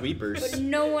 losers mind. weepers. But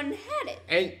no one had it.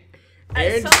 And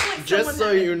And sounds like just someone so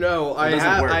had it. you know, I doesn't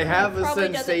have work, I man. have a Probably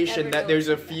doesn't sensation ever that go there's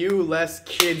a like that. few less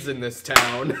kids in this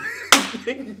town.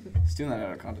 It's doing that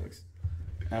out of context.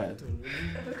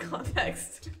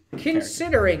 Context.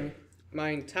 Considering my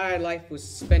entire life was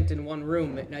spent in one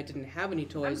room and I didn't have any I'm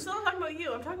toys, still not talking about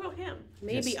you. I'm talking about him.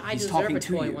 maybe Yes, I he's deserve talking a to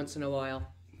toy you. once in a while.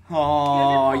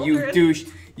 Oh, Yeah, you they're douche.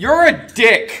 You're a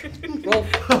dick. Roll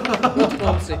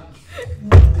diplomacy.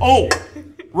 Oh,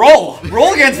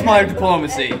 roll against my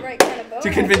diplomacy That's the right kind of bow. to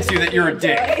convince you that you're a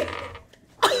dick.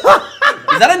 Enjoy.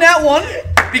 Is that a nat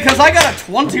 1? Because I got a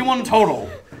 21 total.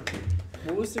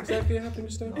 What was exactly happening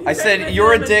just now? I said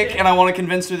you're a dick, and I want to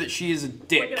convince her that she is a Like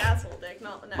dick. an asshole dick,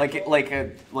 not an Like actual like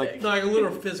dick. No, like a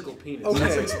literal physical penis. Okay.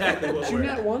 That's exactly what Did you we're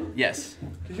nat 1? yes.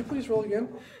 Could you please roll again?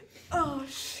 Oh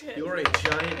shit. You're a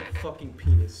giant fucking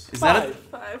penis. Is that a?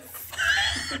 5.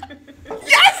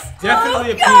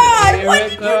 Definitely a God, penis. what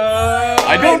did you,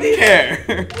 I don't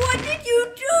care. what did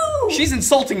you do? She's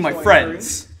insulting my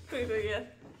friends. Yeah.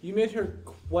 You made her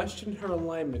question her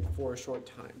alignment for a short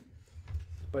time,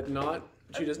 but not.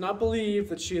 She does not believe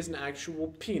that she is an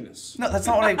actual penis. No, that's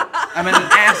not what I'm an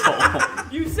asshole.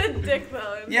 You said dick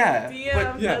though. And Yeah, DM,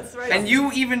 but- yeah. that's right. And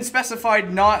you even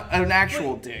specified not an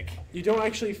actual dick. You don't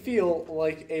actually feel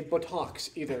like a buttocks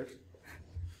either.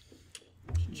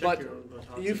 Check But your own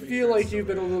buttocks you and make feel sure like it's you've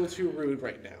been a still little too rude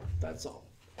right now. That's all.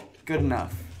 Good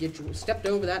enough. You stepped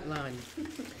over that line.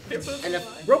 It was And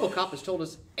if RoboCop has told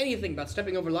us anything about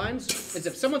stepping over lines, it's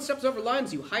if someone steps over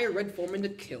lines, you hire Red Foreman to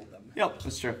kill them. Yep,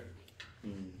 that's true.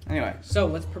 Anyway, So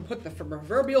let's put the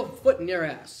proverbial foot in your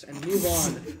ass and move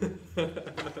on.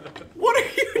 what are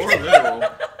you? Or literal.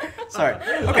 Sorry.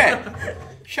 Okay.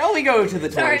 Shall we go to the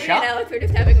toy Sorry, me and shop? Alex were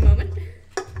just having a moment.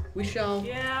 We shall.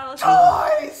 Yeah, let's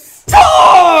Toys!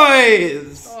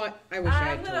 Toys! Oh, I wish I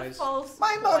I'm had gonna toys. fall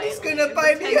My mom's politely gonna and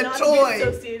buy me pretend a not to be toy.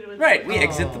 associated with Right, it. we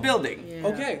exit the building. Yeah.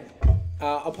 Okay.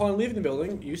 Upon leaving the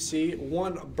building, you see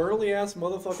one burly ass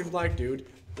motherfucking black dude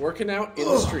working out in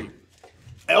the street.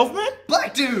 Elfman?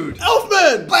 Black dude!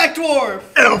 Elfman! Black dwarf!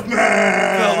 Elfman!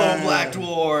 Fellow Black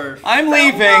Dwarf. I'm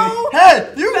leaving.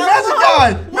 Hey, you magic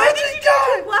guy! Magic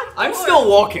guy! Black I'm dwarf. still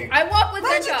walking. I walk with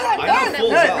Where'd you Gunshot. go? I know Then full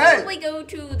we'll well. probably go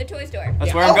to the toy store.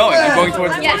 That's where I'm going. I'm going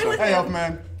towards the I'm toy going store. with Hey, him.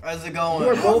 Elfman. How's it going? You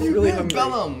are both really hungry.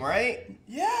 Bellum, right?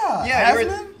 Yeah.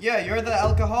 You're the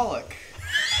alcoholic.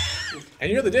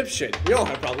 And you're the dipshit. We all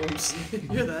have problems.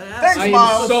 You're that ass. Thanks, I am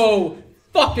Miles. so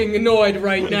fucking annoyed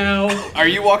right now. Are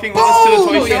you walking with us to the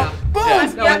toy Oh, yeah. shop?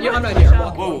 Boom! No, I'm not here. I'm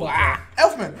walking. Whoa, I'm walking.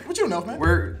 Elfman, what you doing,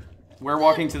 Elfman? We're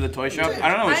walking to the toy shop. I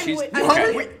don't know. I'm She's wi- You okay.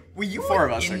 hungry? Were you Four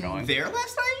of us in are going. there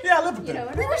last night? Yeah, I live up You know,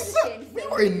 there. in order to change We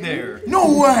things, were in there.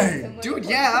 No way! someone Dude, was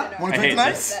yeah. in our Wanna I drink hate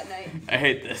tonight? this. that night. I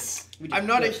hate this. I'm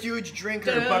not a huge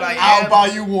drinker, but I I'll am. buy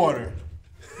you water.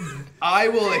 I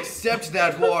will accept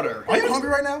that water. Are you hungry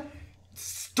right now?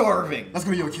 Starving. Let's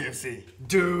go to your KFC.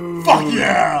 Dude. Fuck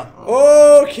yeah!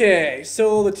 Okay,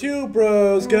 so the two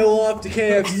bros go off to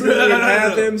KFC and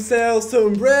have themselves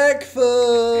some breakfast.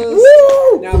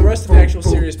 Now the rest of the actual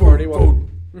serious party won't.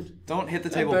 Don't hit the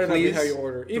That table, better not be please. how you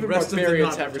order. The Even rest of the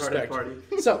barbarians not have retarded respect. party.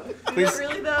 So, Please,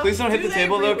 Really, though? please don't hit Do the they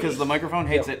table though, really? because the microphone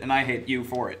hates it, and I hate you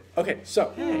for it. okay,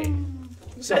 so Hey.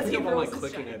 So- As he I don't rolls like his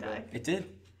clicking giant at die. that. It did.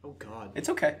 Oh god. It's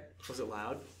okay. Was it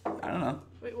loud? I don't know.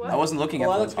 Wait, what? I wasn't looking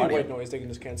well, at that's the be white audio. noise. They can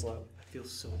just cancel out. I feel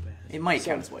so bad. It might So-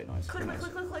 count as white noise. Click, Who click, knows?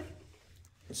 click, click,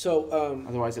 click. So,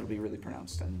 Otherwise, it'll be really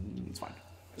pronounced, and it's fine.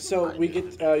 so we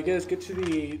get you guys get to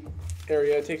the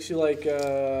area. It takes you like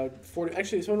 40.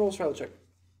 Actually, someone roll survival check.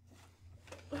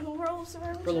 Who rolls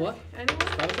survival For the check? what? Anyone?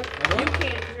 Survival check? You Everyone?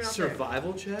 can't, 'cause you're not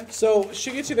Survival check? So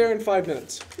she gets you there in 5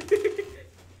 minutes. there.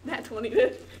 Nat 20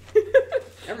 did.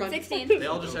 Never mind. 16. They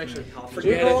all just actually cough. So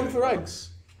you're Forget it. rolling for the right.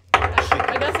 I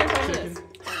guess there's 5 minutes.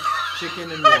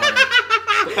 Chicken and water.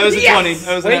 That was a 20.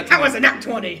 That was a Wait, nat that 20. was a nat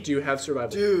 20. Do you have survival?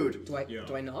 Dude. Do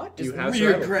I not? Do you Is- have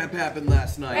Weird survival? crap happened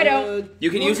last I night. don't. You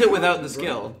can use it without the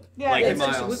skill. Yeah, Like it's it's,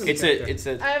 Miles. it's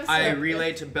a I have I survival.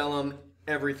 relay to Bellum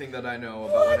everything that I know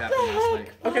about what happened last night.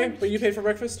 Okay, but you paid for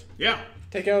breakfast? Yeah.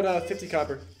 Take out 50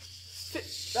 copper.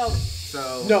 Oh,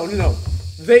 So. No.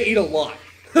 They eat a lot.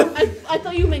 I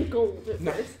thought you meant gold at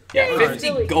first. yeah, Really?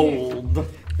 50 gold.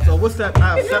 So what's that? I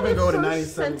have It's 7 only gold and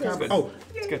first 97 sentence. copper. Oh,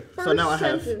 It's good. So now I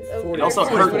have 40. It also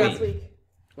First hurt last me. week.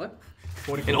 What?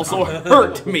 44 It also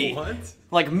hurt me. What?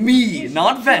 Like me,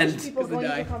 not Vent. People Because they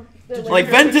going to die. Like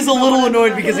Vent is a little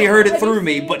annoyed because he heard it through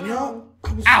me, but No.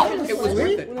 ow! It was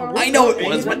worth it. I know it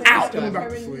was, but ow!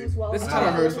 This I time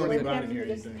don't know if somebody bought it here.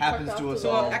 Happens to us So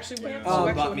all. actually,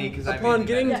 But me, because I Upon made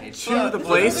getting meditation. to the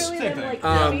place, Same thing.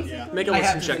 make a I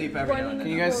have wisdom to check. sleep every now and Can then.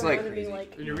 you guys like?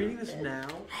 And you're reading this now?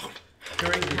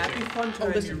 During Happy Fun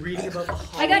Time, you're reading about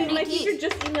the I got My Nikki. teacher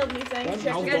just emailed me saying she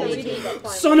I'll got go a with reading you. about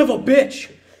fun. Son of a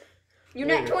bitch! You're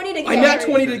not 20 again. I nat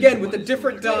 20'd again with a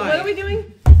different Wait, what are die. we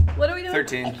doing? What are we doing?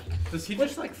 13. Does he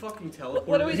just like fucking teleport?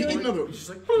 What are we doing? He's just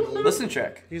like, Listen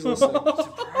check. He's listening.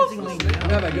 surprisingly I'm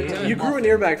having a good time. You grew an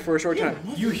ear back for a short time.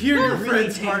 You hear your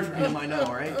friends hard for him, I know,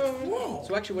 right?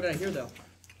 So actually, what did I hear though?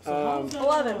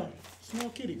 11. Small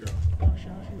kitty girl.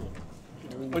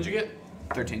 What'd you get?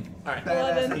 13. Alright.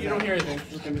 11. You don't hear anything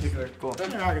in particular. Cool. I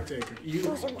can take her.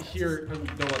 You hear no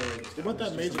other words. What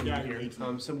that major guy here?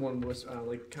 Someone was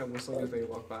like kind of whistling as they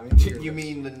walk by. You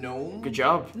mean the gnome? Good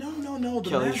job. No. The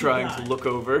Kelly magic trying guy. to look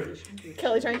over.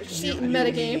 Kelly trying to cheat in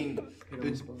metagame.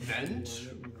 The vent?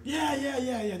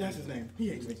 Yeah. That's his name. He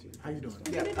hates me. How you doing?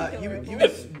 Yeah, he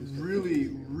was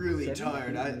really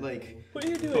tired. What are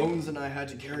you doing? Bones and I had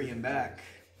to carry him back.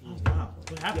 Oh, wow.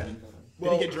 What happened?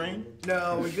 Did he get drained?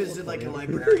 No, we visited like a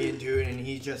librarian dude, and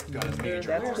he just got a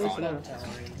major heart on.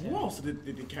 Whoa. So did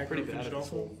the character finish it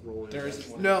off?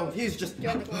 No, he's just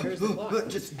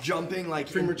just jumping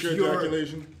like Premature pure,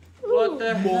 ejaculation. what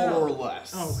the more hell? or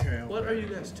less. Okay. What are you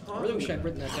guys I really talking wish I'd about?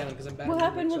 written that down because I'm bad. What at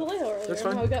happened with memory, Leo earlier? That's and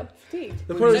fine. How he got fatigued.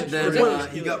 The point is, Then the point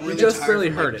he got really just tired barely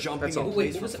from, heard like, it, jumping that's all. in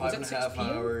Wait, place was for it- was that 5.5 6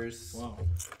 p.m.? hours. Wow.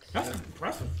 That's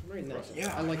impressive. Very nice.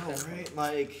 Yeah, I like know, that. right?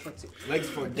 Like Let's see. legs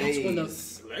for That's when the-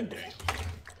 days. Leg day.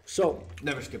 So,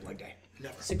 Never skip leg day.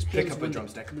 6 p.m. Pick is up a when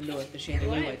drumstick. the You chandelier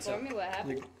want to lights up. inform me what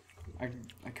happened?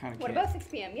 I kind of What can't. about 6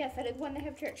 p.m.? Yes, that is when they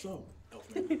have church.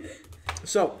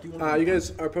 so you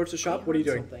guys are approach the shop. What are you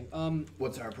doing? Something.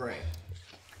 What's our prey?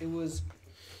 It was.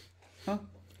 Huh?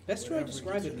 Best way to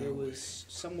describe it, there was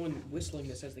someone whistling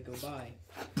this as they go by.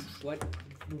 What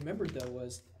I remembered though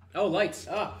was. Oh, lights!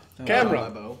 Ah! Camera. My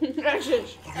bow. Action.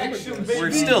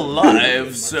 We're still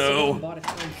live, Someone so. bought a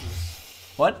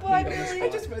timepiece. What? Why, really?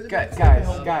 Guys.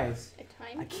 A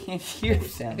time? I can't hear I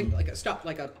think them. like a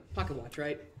like a pocket watch,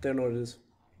 right? They don't know what it is.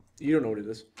 You don't know what it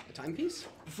is. A timepiece?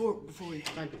 Before we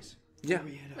Timepiece. Yeah.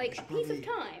 we head out, we Like a should piece of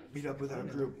probably time. meet up with our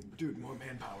group. Dude, more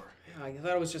manpower. Yeah, I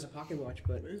thought it was just a pocket watch,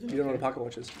 but You don't know what a pocket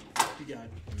watch is. You got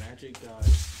magic guy,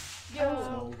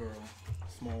 Yo.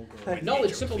 small girl.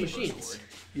 knowledge simple machines.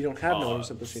 You don't have knowledge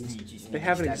simple machines. They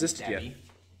haven't existed yet.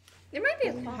 There might be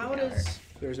a clock How tower. does?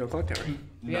 There's no clock tower.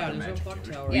 Yeah, there's no clock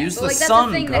tower. We Yeah, use but the like, that's sun,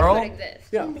 a thing girl. that could exist.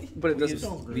 Yeah, but it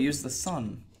doesn't. We use the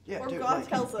sun. Yeah, Or dude, God like,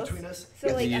 tells us. between us, So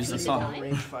like use after the the sun. time.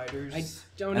 range fighters. I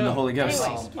don't And know. the Holy Ghost.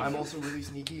 Anyways. I'm also really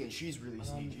sneaky, and she's really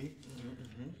sneaky.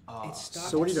 It stopped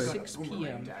So what are you at doing? 6 Boomerang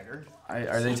p.m. dagger.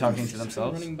 Are they talking to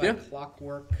themselves? Running by Yeah.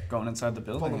 clockwork. Going inside the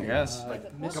building, I guess.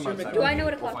 Mr. Mc- Do I know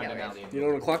what a clock tower is? You don't know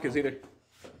what a clock is either.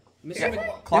 Mr.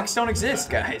 Mc- Clocks don't exist,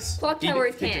 guys. Clock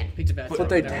towers can't. Pizza Bad But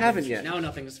they haven't yet. Now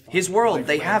nothing's fine. His world,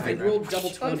 they I haven't. rolled double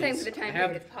 20s. Oh, I'm saying for the time I have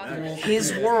period it's possible.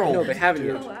 His No, world. they haven't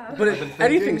yet. Oh, wow. But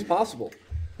anything's possible.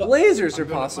 Lasers are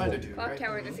possible. Clock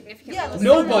towers are significantly Yeah, lower.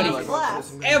 Nobody Son of a piece of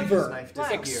glass. ever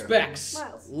Miles. expects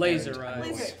Miles. laser eyes.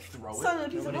 Laser. Throw it. Son of a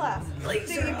piece of glass. There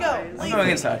you go. I'm going Laser.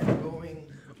 inside.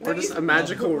 Going. Or just a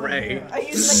magical ray. I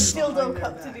used my dildo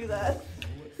cup to do that.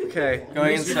 Okay.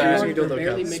 Going Mr. inside. Using dildo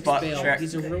barely cups. makes Spot bail. check.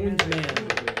 He's a ruined man.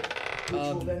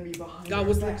 God,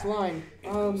 what's the next line?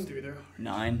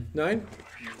 9. 9?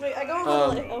 Wait, I go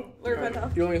over the oh, where went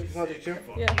off? You only have project 2?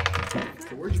 Yeah.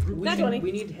 we Nat need, 20.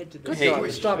 we need to head to the Good Hey. job.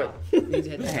 Stop it. We need to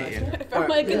head to the Hey. From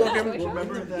my you look good. in-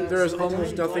 Remember that? There is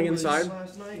almost nothing inside.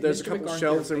 There's a Mr. couple MacArthur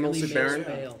shelves. They're barely mostly makes barren.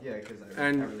 bail. Yeah, because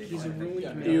And He's a ruined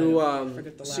man. you I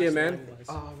forget the see a last man line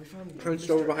was. we found crouched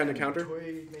over behind the counter.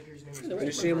 toy maker's name is And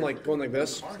you see him like going like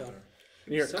this. So,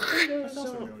 And you hear, something goes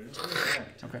on.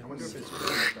 I wonder if it's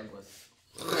Douglas.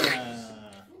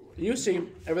 you see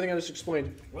everything I just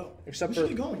explained, Well, except we for should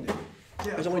be going there.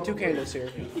 there's only 2 candles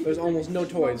here. There's almost no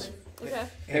toys. Okay.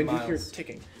 And you hear Miles.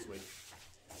 ticking.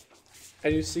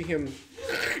 And you see him,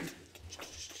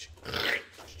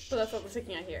 So that's what the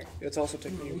ticking I hear. it's also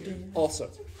ticking. Also.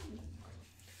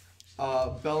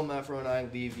 Bell, Mafro, and I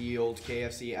leave the old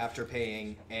KFC after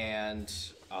paying and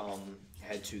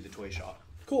head to the toy shop.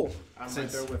 Cool. I'm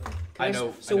Since- right there with him. I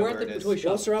know. So I know we're at where the it is. toy Well,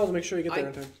 shop. Sir Al, to make sure you get there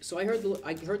on time. So I heard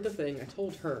the thing. I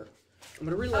told her. I'm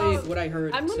gonna relay Oh, what I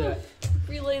heard I'm to. gonna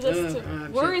relay this to.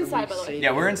 We're inside, by the way.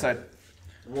 Yeah, we're inside.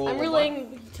 Roll I'm a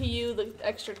relaying to you the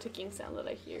extra ticking sound that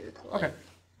I hear. Like, Okay.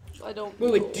 I don't.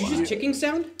 Wait, did you know just ticking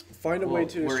sound? Find a way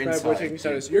to we're describe what inside. taking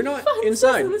sound is. You're not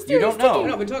inside. You don't No,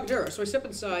 know. I've been talking to her. So I step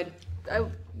inside.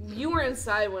 You were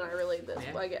inside when I relayed this.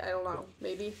 But I don't know.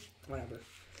 Maybe. Whatever.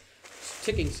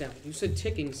 Ticking sound. You said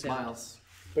ticking sound. Miles.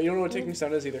 But you don't know what taking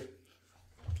sound is either.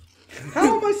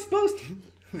 How am I supposed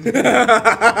to?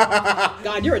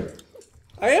 God, you're a.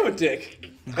 I am a dick.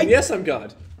 And yes, I'm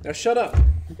God. Now shut up.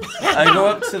 I go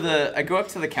up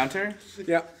to the counter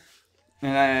Yeah.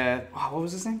 And what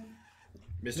was his name?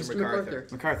 Mr. MacArthur.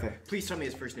 MacArthur. Please tell me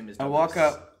his first name is I Douglas. walk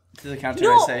up to the counter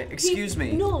and I say, "Excuse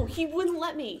me." No, he wouldn't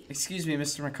let me. Excuse me,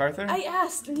 Mr. MacArthur. I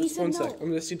asked, and he said One no. sec. I'm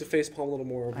gonna just need to facepalm a little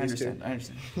more. I understand. I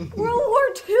understand. World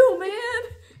War II, man.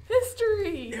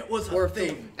 History. It was Or a if they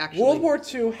thing. actually. World War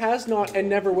II has not and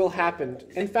never will happen.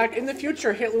 In fact, in the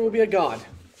future, Hitler will be a god.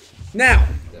 Now,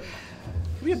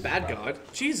 he'll be a bad god.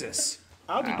 Jesus.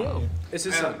 How'd you do? This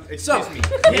is so. Excuse me,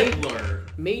 Hitler.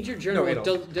 Major General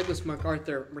Adolf. Douglas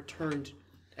MacArthur returned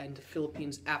and the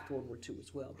Philippines after World War II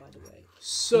as well, by the way.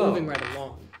 So, Moving right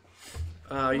along.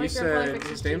 you said Microphone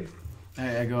his name?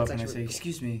 I go up and I actually say,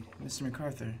 "Excuse me, Mr.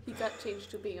 MacArthur. He got changed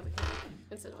to being a mechanic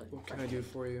instead of a What can I do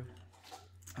for you?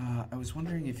 I was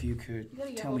wondering if you could You gotta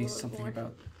get tell hold me of it something more.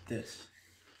 about this,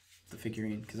 the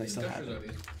figurine, because I still have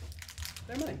it."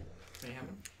 They're mine.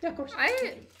 Yeah, of course.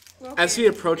 As he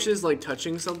approaches, like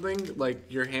touching something,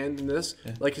 like your hand in this,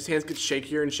 like his hands get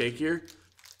shakier and shakier.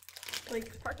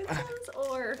 Like Parkinson's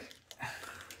or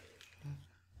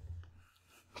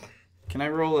Can I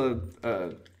roll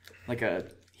a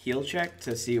heal check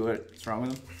to see what's wrong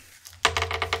with him?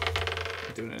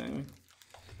 I'm doing it anyway.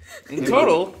 In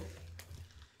total,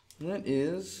 that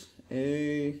is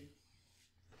a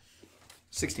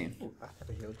 16.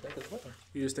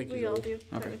 You just think we he's all old. do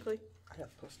technically.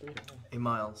 Hey,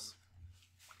 Miles.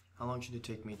 How long should it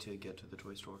take me to get to the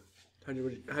toy store? How'd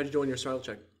you do on your style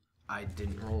check? I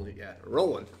didn't roll it yet.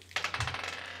 Roll one.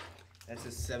 That's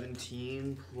a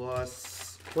 17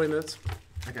 plus... 20 minutes.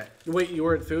 Okay. Wait, you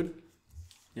were at food?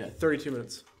 Yeah. 32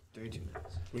 minutes. 32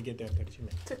 minutes. We get there in 32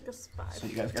 minutes. Took us 5. So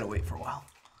you guys gotta wait for a while.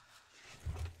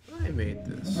 I made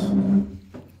this.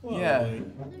 Yeah.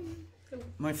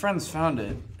 My friends found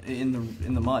it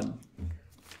in the mud.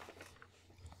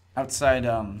 Outside,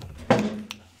 what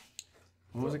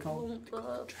was it called?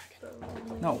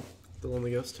 No, The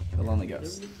Lonely Ghost. the Lonely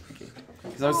Ghost.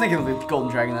 Because I was thinking of the Golden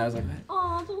Dragon, and I was like,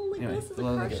 Aw, the Lonely Anyway, Ghost is the a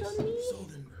Lonely crush Ghost. on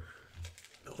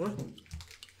me.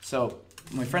 so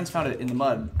my friends found it in the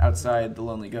mud outside the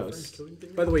Lonely Ghost.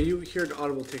 By the way, you hear an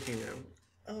audible ticking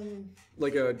now.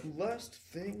 Like a. Last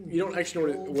thing... You don't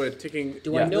actually know what a ticking.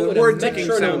 Do I know the what word a ticking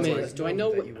metronome sounds is? like. Do I know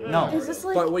what? No. Is this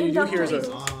like But what you do hear is a.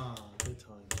 inductees? Good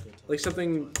time, good time. Like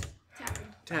something.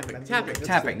 Tapping. Tapping.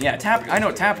 Tapping, yeah, tap. I know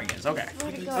what tapping is. Okay.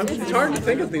 Swear to God, It's hard to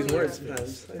think of these words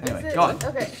sometimes. Anyway, Is go on. it,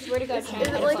 okay. Swear to God, Is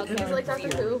it like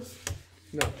Doctor Who?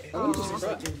 No.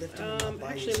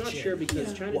 Actually, I'm not sure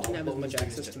because China didn't have as much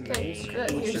access to Okay,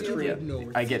 mails. here's you. Yeah,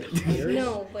 I get it.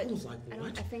 No, but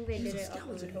I think they did it off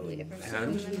of a totally different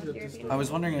system than the European. I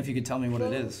was wondering if you could tell me what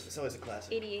it is. It's always a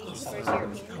classic. 88 first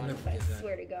European one, but I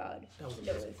swear to God, no. I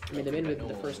mean, they made it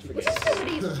the first. Look at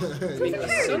somebody's. I mean, a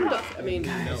sundial. I mean,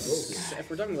 if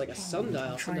we're talking like a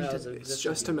sundial, sundials It's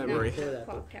just a memory. before that.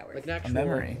 Clock tower. Like an A actual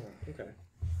memory. Okay.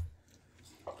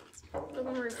 The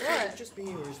memory of what? Just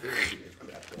me or is there...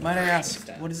 Might I ask,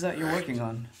 what is that you're working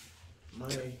on? My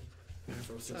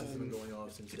Afro sense has been going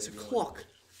off since It's a day one. clock.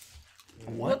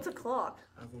 What's a clock?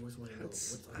 I've always wanted to know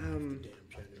It's, what's on the damn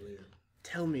chandelier.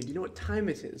 Tell me, do you know what time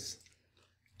it is?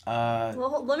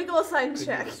 Well, let me go outside and Could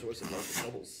check. be the source of lots of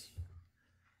troubles.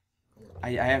 I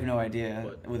have no idea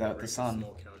But without the right, sun.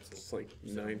 small council. It's like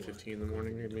 9:15 in the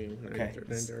morning, maybe Okay.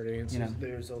 9:30. You know,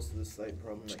 There's also the slight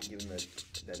problem that given that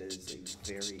is a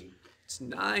very, It's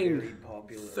very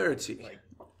popular 9:30. like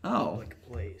oh, public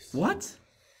place. what?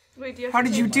 Wait, do you have How to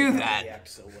did you change- do They that? act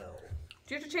so well.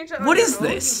 Do you have to change that? on What your is own?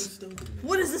 this?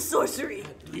 What is this sorcery?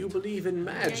 You believe in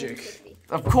magic? 950.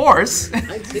 Of course.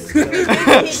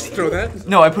 Throw that.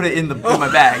 No, I put it in my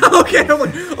bag. Okay, I'm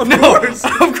like, of No, course.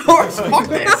 of course. Fuck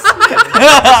this.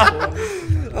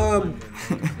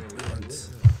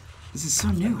 This is so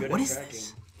new. What is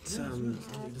this?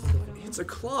 It's a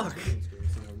clock.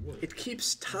 It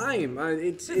keeps time.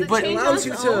 It But- allows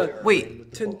you to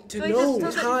Wait, to Like, know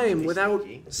does it- time without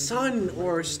sun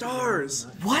or stars.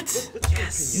 what?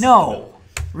 Yes. No.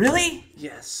 Really?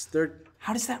 Yes, they're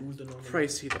How does that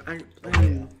pricey. I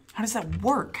mean, how does that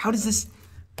work? How does this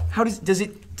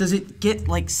does it get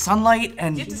like sunlight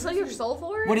and You have to sell your soul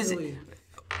for it? what is it?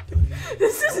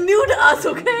 This is new to us,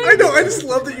 okay? I know. I just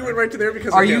love that you went right to there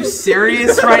because. Are of you him.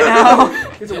 serious right now?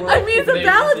 I mean, it's a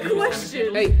valid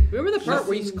question. Hey, remember the part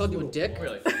where he called you a dick?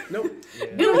 Nope.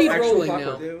 You need Actual rolling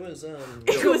clockwork. now. There was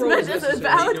It was meant as a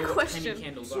valid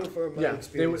question. so far my Yeah. They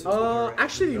experience would. with her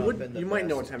Actually, you has would. been the You might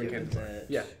know best, what time it given can. that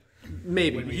Yeah.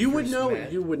 Maybe when we you would first know.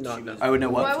 met, You would not know. I would know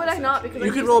Why what. would I not? Because I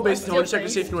You could used roll to based on steal knowledge check to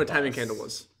see if things. you know what a timing candle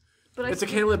was. But It's a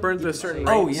candle that burns at a certain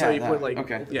rate. Oh, yeah, So you that. put like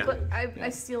Okay. yeah. But I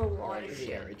steal a lot of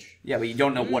shit. Yeah, but you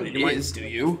don't know what it is, do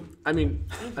you? I mean,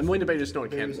 I'm willing to bet you just know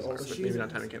what candles are, but maybe not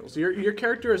timing candles. Your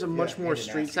character is a much more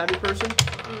street savvy person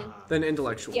than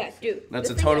intellectual. Yeah, dude. That's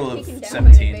this a thing total got of taken down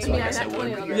 17, by so I an guess I definitely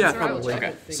would. not. Yeah, So I probably.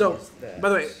 Okay. So, by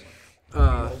the way,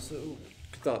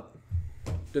 good thought.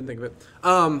 Didn't think of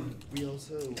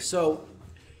it. So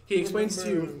he explains to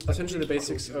you essentially the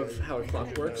basics of how a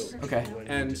clock works, Okay.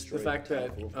 and the fact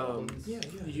that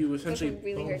you essentially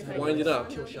really hurt my wind it up,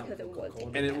 because it was.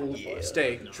 and it will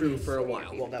stay true for a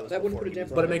while. That wouldn't put a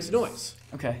damper. But it makes a noise.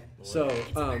 Okay. So,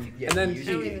 and then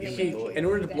he, in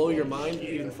order to blow your mind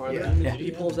even farther, Yeah.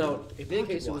 he pulls out a pocket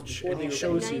case it was watch before and he they were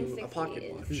shows you a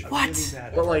pocket watch. What?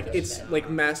 But like it's like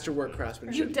masterwork You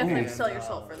craftsmanship. definitely sell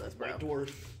yourself for this, bro.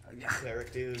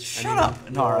 Cleric dude. Shut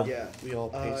up, Nara. Yeah. We all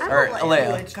pay. Or like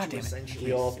Alea. God damn it.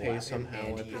 We all pay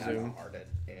somehow, I presume.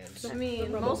 I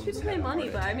mean, most people pay money,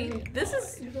 but I mean, this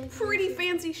is pretty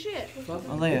fancy shit.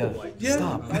 Alea,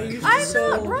 stop. I used to I'm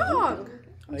sell. not wrong.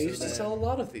 I used to sell a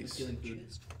lot of these.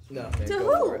 No. To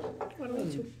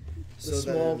who? The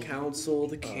small council,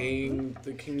 the king,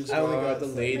 the king's I only guard, got the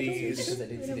ladies. I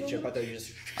didn't see the chip. I thought you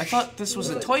just. I thought this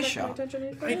was a toy shop.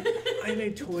 I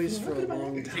made toys for a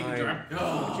long time.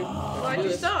 Why'd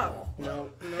you stop?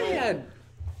 No, I had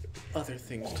other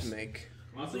things to make.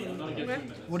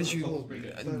 What did you...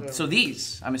 so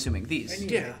these, I'm assuming, these.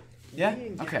 Yeah, Yeah?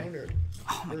 Okay.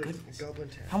 Oh my goodness.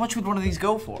 How much would one of these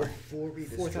go for?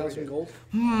 4,000 gold.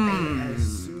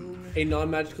 Hmm. A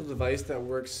non-magical device that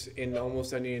works in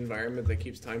almost any environment that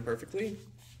keeps time perfectly.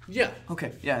 Yeah.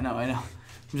 Okay, yeah, no, I know.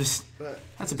 I'm just...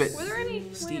 That's a bit... Were there any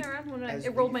laying around when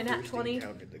it rolled my nat 20?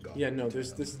 Yeah, no,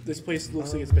 there's this place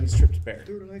looks like it's been stripped bare.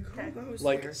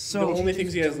 Like, So- the only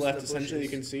things he has left, essentially, you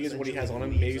can see is what he has on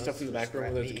him, maybe stuff in the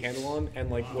background where there's a candle on, and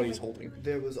like what he's holding.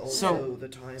 There was So- also the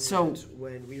time so-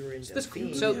 when we were in This,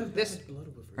 Delphine. so this,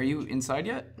 Are you inside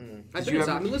yet? I've you been ever-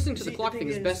 inside. I'm listening to the See, clock the thing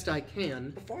thing as is- best I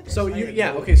can. So you,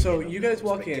 yeah, okay, so you guys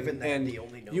walk in, and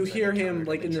you hear him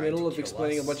like in the middle of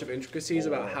explaining a bunch of intricacies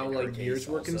about how like years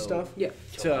work and stuff. Yeah.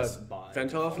 To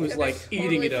Ventoff, who's like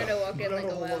eating it up. Walk in, like,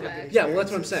 a while back. Yeah, well,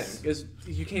 that's what I'm saying. Is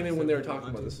you came in when they were talking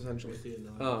about this essentially,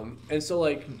 and so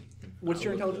like, what's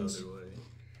your intelligence?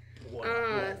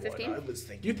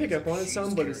 15. You pick up on it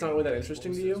some, but it's not really that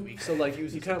interesting to you. So like, you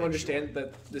kind of understand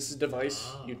that this is a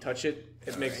device. You touch it,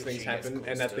 it makes things happen,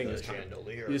 and that thing is time.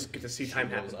 You just get to see time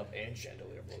happen.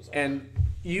 And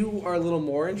you are a little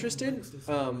more interested,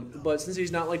 but since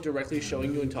he's not like directly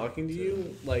showing you and talking to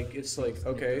you, like it's like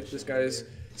okay, this guy's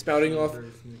spouting off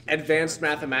advanced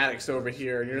mathematics over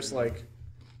here, and you're just like,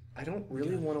 I don't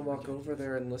really want to walk over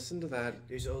there and listen to that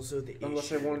There's also the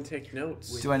unless I want to take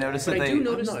notes. Do I notice But that I they... do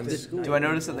notice I'm not in this. school. Do I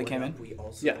notice that they came in?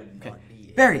 Yeah. Okay.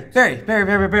 Barry! Barry! Barry!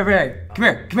 Barry! Barry! Barry! Come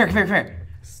here! Come here! Come here! Come here!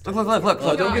 Look! Look! Look! Look! Oh,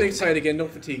 Look! don't get excited again.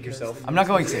 Don't fatigue yourself. I'm not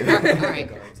going to.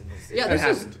 Alright. Yeah, That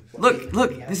this is. happened. Look!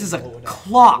 Look! This is a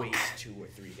clock. 2 or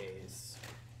 3 days,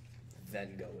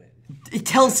 then go in. It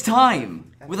tells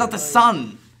time without the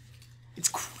sun. It's...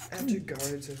 After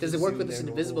guards have Does it work resumed with this their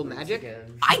invisible normal magic? routines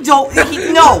again, I don't...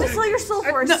 No! Just sell yourself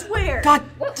for, I No. swear. God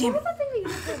What damn... was that thing that you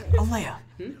just told me? Alea.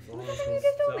 What was that thing you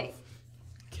just told me?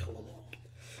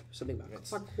 Something about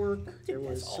clockwork. There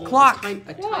was some Clock. a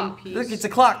timepiece. Look, it's a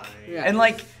clock. Yeah. And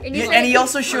like... And you and said he it's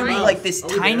also showed me time. like this Are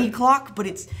we tiny there? clock, but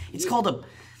it's called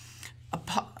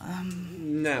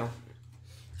No.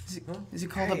 is it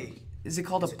called Hey, is it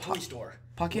called a it's a toy store.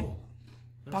 pocket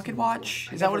watch?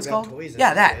 Is that never what it's got called? toys as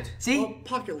Yeah, a that. kid. See? Well,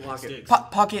 pocket locket.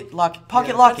 Pocket lock. Pocket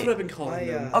That's locket. what I've been calling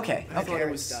them. Okay. My thought it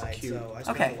parents was died, cute. so I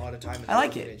spent Okay. a lot of time in the I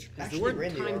like it. orphanage. The Actually, word we're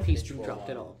in the timepiece orphanage been for a dropped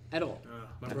at while. all. At all.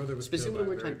 My brother was Specifically killed by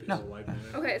word a very timepiece. No. evil white man.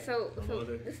 Okay, so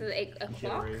this is a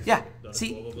clock? Yeah.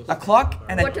 See? A clock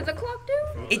and What a, does a clock do?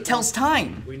 it tells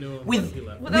time We knew him with he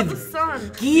left. Without the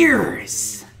sun.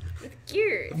 gears.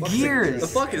 Gears. The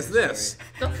Gears. fuck is this?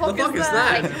 The fuck, fuck is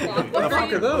that? that? Like The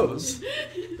fuck are those?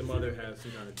 The mother has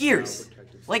some kind of Gears. child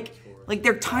protective Like system for- like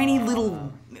they're tiny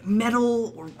little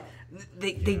metal or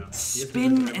they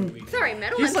spin and Sorry,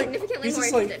 metal. He's I'm like, significantly he's more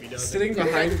just like interested. sitting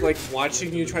behind, like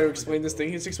watching you try to explain this thing.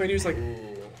 He's explaining. He's like,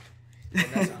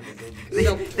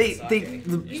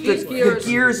 the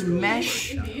gears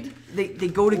mesh. They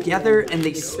go together and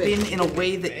they spin in a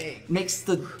way that makes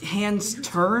the hands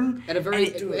turn. At a very.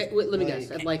 and it- Let me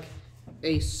guess. At like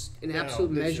an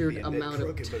absolute measured amount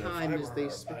of time as they.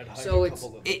 So it's.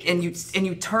 and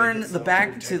you turn the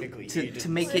back to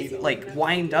make it like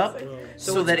wind up So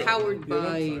so it's that it powered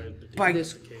by by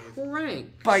this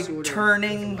crank. By sort of.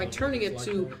 turning. By turning it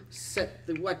to set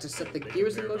the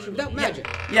gears in motion without magic.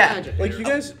 Yeah. Magic. Like you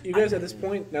guys at this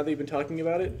point, now that you've been talking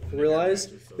about it,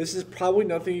 realize this is probably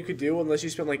nothing you could do unless you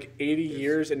spent like 80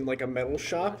 years in like a metal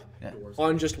shop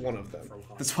on just one of them.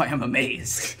 That's why I'm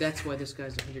amazed. That's why this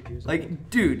guy's 100 years old. Like,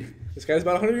 dude. This guy's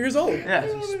about 100 years old. Yeah.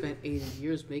 He spent 80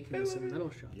 years making this in a metal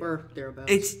shop. Or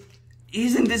thereabouts.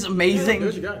 Isn't this amazing?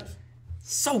 There's you guys.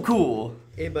 So cool.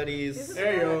 Hey, buddies.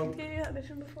 There you go. Did you get that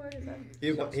mission before? Is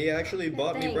that... He actually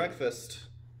bought me Thanks. breakfast.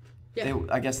 Yeah.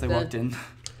 I guess they walked in.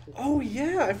 Oh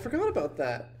yeah, I forgot about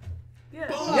that. Yeah.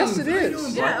 Yes, it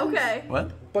is. Yeah, okay.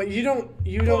 What? But you don't.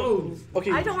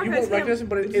 Okay, I don't you recognize won't recognize him,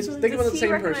 but it's think about Does the he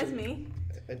same recognize person. me?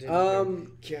 I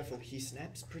didn't careful. He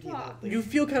snaps pretty loudly. You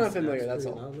feel kind of familiar. That's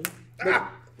all.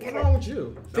 What's wrong with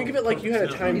you? Think of it like you had a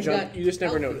time He's jump. got You just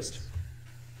never elf noticed.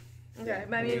 Okay,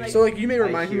 but I mean, like... So like you may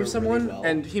remind him hear of someone, really well.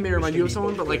 and he may remind you of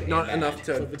someone, but like not enough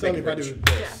to It's make only a if I connection.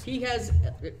 do yeah. He has.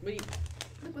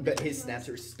 But his snaps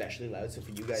are especially loud, so for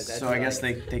you guys, that's So I guess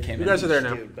like, they came You in. guys are there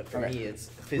now. dude, but for me,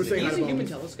 it's We're saying physically. hi He's to a human Bones.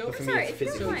 telescope. But for me, Sorry, it's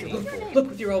it's your physically. fine. What's your name? Look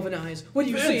with your elven eyes. What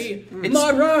do you see? It's-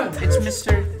 Mara!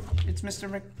 It's Mr.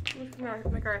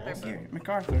 MacArthur.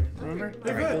 MacArthur. Remember?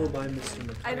 Go by Mr.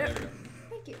 Mc- I never...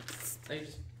 Thank you.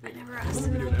 I never asked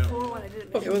him before when I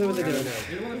did Okay, what are they doing now?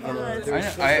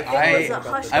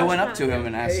 I went up to him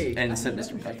and asked and said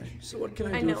Mr. MacArthur. So what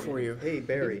can I I do know. for you? Hey,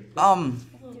 Barry.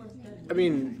 I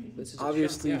mean, This is a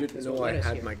obviously you shop. Yeah, didn't so know I let us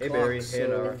had hear. my Hey, clock, Barry. Hey, so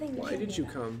Nara. why did you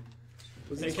come?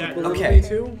 Was Hey, this Cat. for Okay. me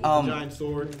too? Giant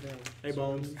sword. Hey,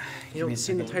 Bones. You don't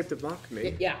seem the type to mock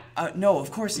me. Yeah. No,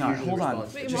 of course not. Usually Hold on.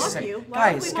 responds. Wait, Just a mock sec. you?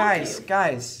 Why would we mock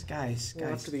Guys.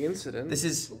 Well, after the incident, This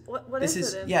is What this is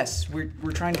incident? yes. We're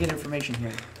trying to get information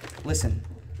here. Listen.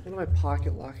 one of my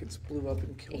pocket lockets blew up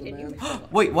and killed a man.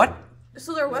 Wait, what?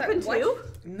 So they're a weapon What? too?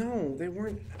 No, they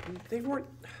weren't. They weren't.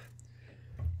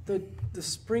 The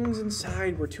springs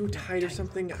inside were too tight or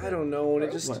something. I don't know, and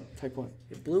it just Type what?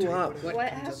 it blew up. What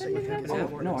happened to him?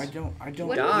 Oh no, I don't.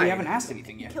 What We haven't asked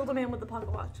anything yet. Killed a man with the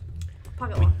pocket watch.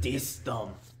 Pocket watch. This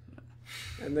thumb.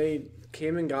 And they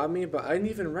came and got me, but I didn't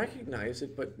even recognize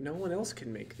it. But no one else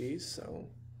can make these, so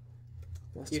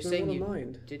must You're have saying been you one of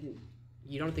mine. didn't.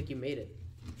 You don't think you made it.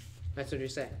 That's what you're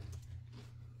saying.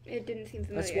 It didn't seem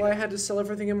familiar. That's why I had to sell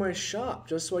everything in my shop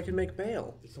just so I could make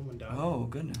bail. Did someone die? Oh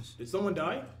goodness. Did someone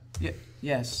die?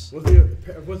 Yes. Was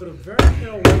it a very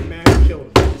pale white man who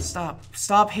killed him?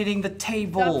 Stop hitting the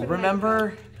table. Stop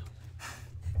Remember?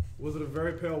 Was it a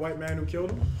very pale white man who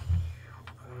killed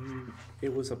him?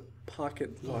 It was a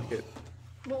pocket locket.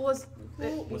 What was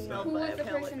it? Who was the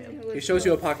person who was It shows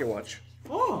you a killed? pocket watch.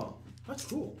 Oh, that's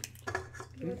cool.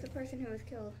 Who was the person who was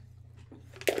killed?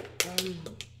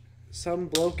 Some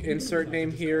bloke, insert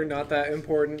name here, not that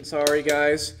important. Sorry,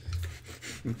 guys.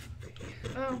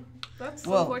 Oh, that's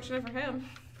Well- unfortunate for him.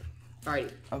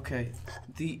 Alright. Okay.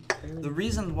 The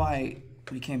reason why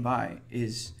we came by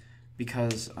is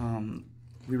because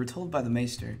we were told by the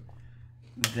maester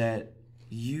that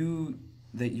you're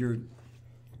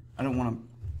I don't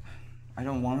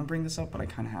want to bring this up, but I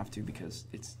kind of have to because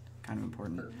it's kind of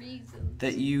important.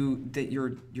 That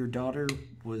your daughter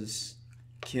was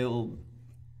killed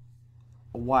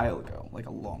a while ago, like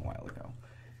a long while ago.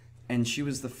 And she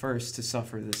was the first to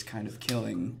suffer this kind of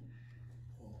killing.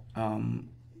 The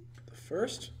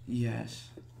first? Yes.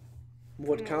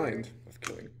 What kind of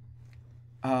killing?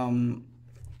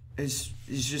 It's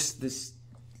just this.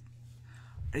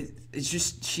 It's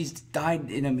just she's died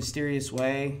in a mysterious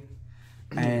way,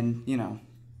 and you know.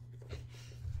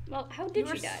 Well, how did You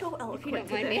she were die? so if you eloquent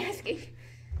don't mind me today. asking.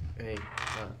 Hey,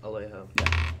 Alejo.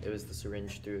 It was the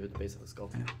syringe through the base of the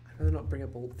skull. I'd rather not bring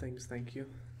up old things, thank you.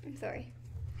 I'm sorry.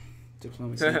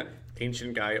 Diplomacy.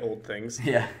 Ancient guy, old things.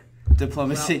 Yeah.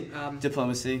 Diplomacy. Well,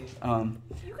 Diplomacy. You gonna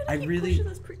I keep really. pushing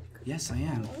this Yes, I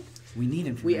am. We need We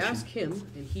information. ask him,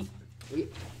 and he.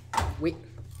 Wait.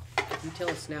 If you tell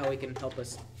us now, he can help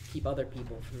us keep other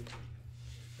people from.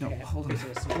 No, Okay, hold on.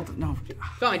 business. Hold on. No.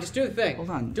 Fine, just do the thing.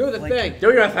 Hold on. Do the Like- thing.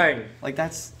 Do your thing! Like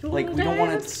that's like we don't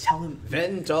want to tell him.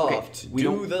 Vent off. we Do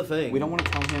don't- the thing. We don't want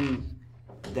to tell him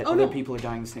that Oh, other no. people are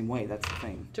dying the same way. That's the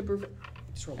thing. To prove it.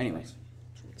 Just roll Anyways,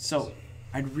 so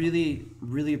I'd really,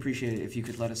 really appreciate it if you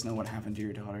could let us know what happened to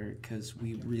your daughter, because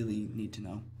we really need to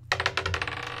know.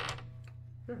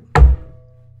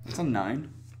 It's a 9.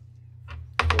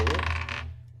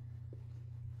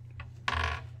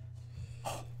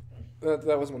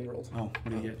 That was one you rolled. Oh, what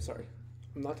do you get? Sorry.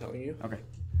 I'm not telling you. Okay.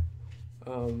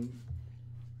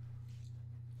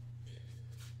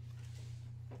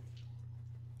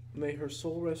 May her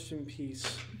soul rest in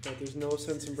peace, but there's no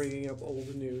sense in bringing up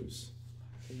old news.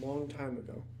 A long time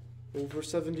ago. Over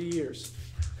 70 years.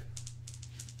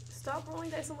 Stop rolling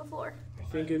dice on the floor. I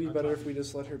think it'd be better if we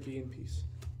just let her be in peace.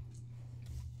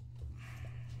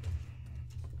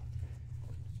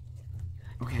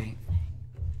 Okay.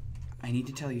 I need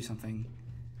to tell you something.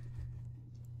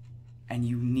 And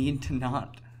you need to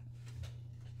not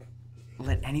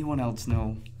let anyone else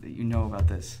know that you know about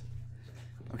this.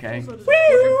 Okay?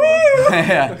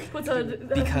 Yeah.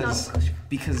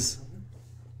 Because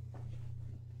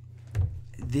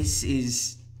this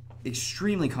is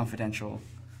extremely confidential.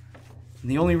 And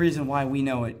the only reason why we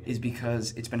know it is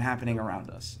because it's been happening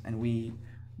around us, and we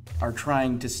are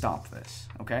trying to stop this,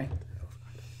 okay?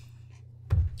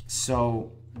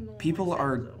 So, people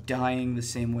are dying the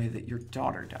same way that your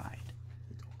daughter died.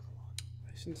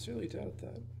 I sincerely doubt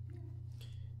that.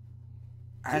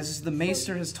 As the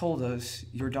Maester has told us,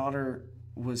 your daughter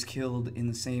was killed in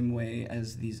the same way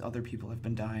as these other people have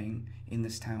been dying in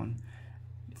this town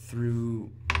through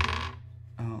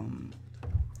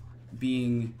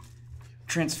being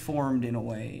transformed in a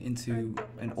way into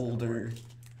an older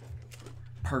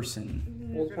person.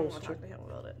 We're gonna want to talk to him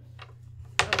about it.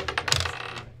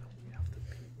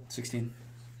 16.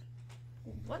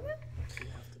 What?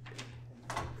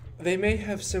 They may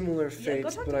have similar Yeah, go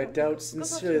fates, talk but to I him. doubt Go talk to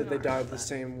sincerely that they Nora died about the that.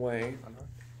 same way.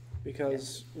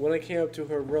 Because when I came up to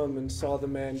her room and saw the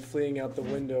man fleeing out the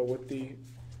window with the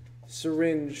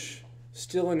syringe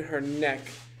still in her neck,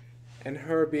 and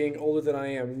her being older than I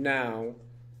am now,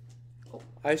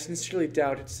 I sincerely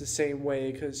doubt it's the same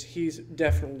way, because he's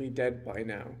definitely dead by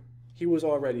now. He was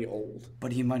already old.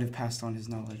 But he might have passed on his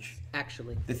knowledge.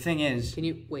 Actually, The thing is, can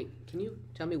you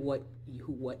tell me what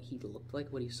he looked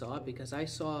like, what he saw? Because I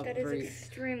saw That is very.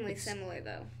 extremely similar,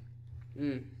 though.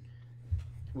 Mm.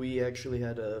 We actually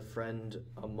had a friend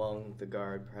among the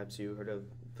guard. Perhaps you heard of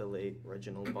the late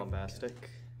Reginald Bombastic?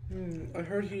 I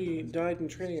heard he died in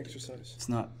training exercise. it's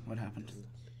not what happened.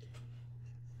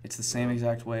 It's the same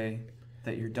exact way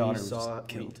that your daughter was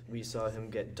killed. We saw him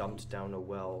get dumped down a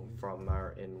well from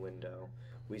our inn window.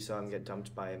 We saw him get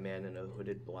dumped by a man in a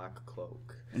hooded black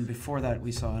cloak. And before that,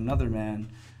 we saw another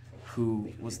man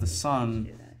who was the son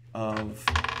of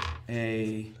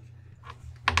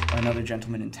another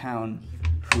gentleman in town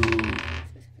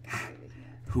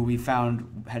who we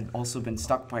found had also been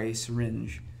stuck by a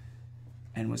syringe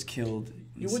and was killed.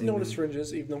 You wouldn't notice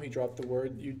syringes, even though he dropped the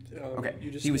word. Okay,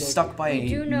 You just he was know- stuck by We a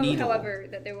do know, needle. however,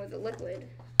 that there was a liquid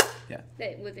Yeah.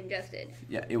 that was ingested.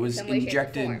 Yeah, it was some way, shape, or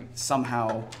injected form.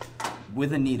 somehow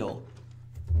with a needle.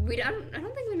 I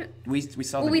don't think we know. We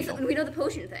saw Well, the we needle. we know the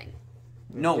potion thing.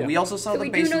 No, Yeah. we also saw So the we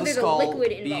do base know of the there's a skull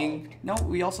liquid being. No,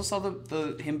 we also saw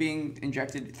the him being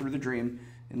injected through the dream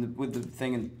with the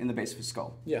thing in the base of his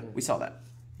skull. Yeah. We saw that.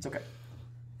 It's okay.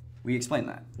 We explained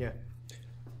that. Yeah.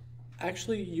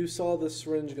 Actually, you saw the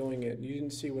syringe going in. You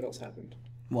didn't see what else happened.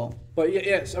 Well, But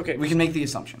yes, okay. we can make the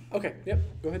assumption. Okay, yep.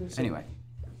 Go ahead and say. Anyway,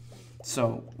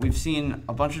 so we've seen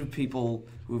a bunch of people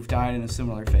who've died in a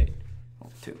similar fate.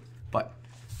 Well, two.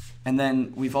 And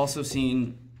then we've also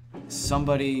seen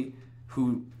somebody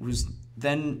who was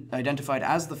then identified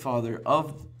as the father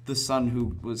of the son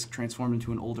who was transformed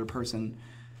into an older person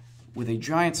with a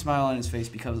giant smile on his face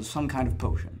because of some kind of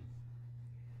potion.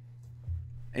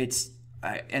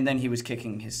 And then he was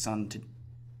kicking his son to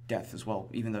death as well,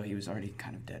 even though he was already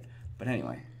kind of dead. But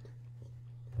anyway.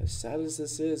 As sad as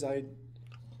this is, I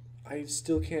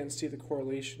still can't see the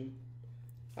correlation.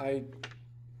 I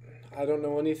don't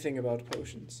know anything about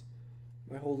potions.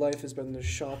 My whole life has been this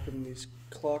shop and these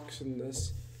clocks and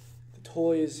the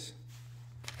toys.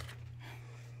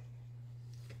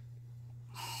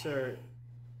 Sir,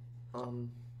 I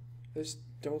just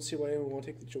don't see why anyone would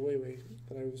take the joy away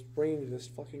that I was bringing to this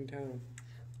fucking town.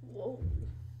 Whoa.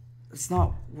 That's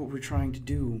not what we're trying to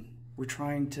do. We're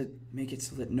trying to make it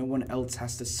so that no one else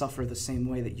has to suffer the same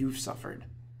way that you've suffered.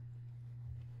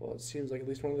 Well, it seems like at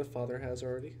least one of the father has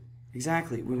already.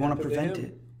 Exactly. We What want to happened to prevent him?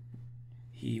 it.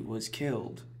 He was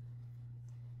killed.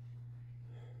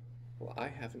 Well, I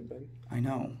haven't been. I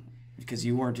know. Because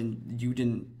you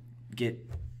didn't get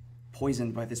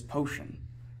poisoned by this potion.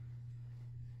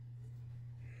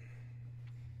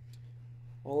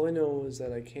 All I know is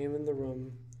that I came in the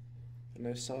room and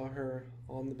I saw her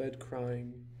on the bed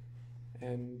crying,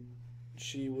 and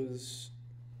she was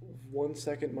 1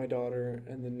 second my daughter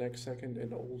and the next second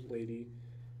an old lady,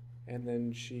 and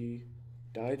then she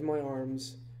died in my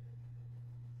arms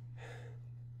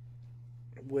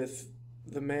with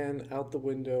the man out the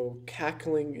window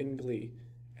cackling in glee.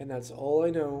 And that's all I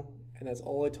know, and that's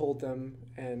all I told them,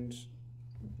 and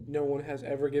no one has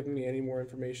ever given me any more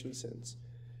information since.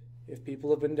 If people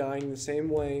have been dying the same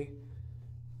way,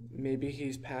 maybe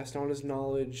he's passed on his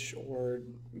knowledge, or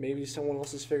maybe someone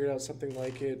else has figured out something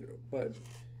like it, but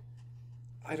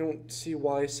I don't see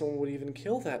why someone would even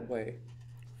kill that way.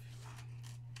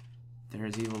 There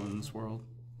is evil in this world.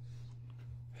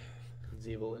 There's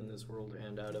evil in this world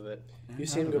and out of it. You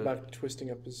see him go back to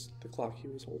twisting up the clock he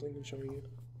was holding and showing you.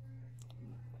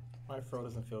 My throat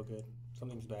doesn't feel good.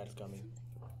 Something's bad is coming.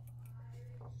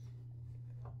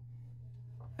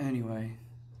 Anyway.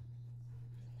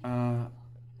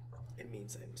 It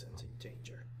means I'm sensing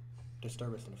danger.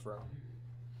 Disturbance in the throat.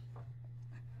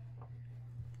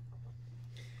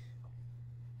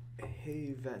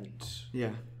 Hey, Vent.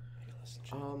 Yeah.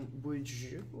 Would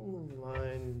you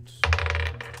mind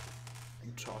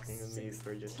talking to me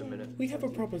for just a minute? We have a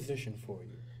proposition for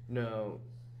you. No,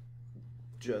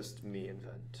 just me and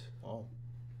Vent. Oh.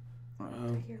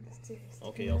 Uh-oh.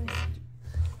 Okay, Elfman.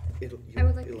 I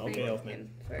would like to Okay, thank Elfman. him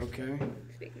for Okay.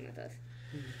 speaking with us.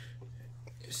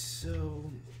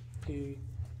 So, He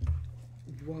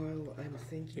while I'm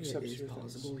thinking Accepts it is your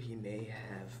possible he may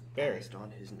have Barry. passed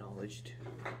on his knowledge to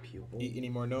a pupil. Any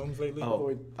more gnomes lately? Oh,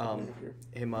 avoid here.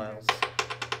 hey Miles.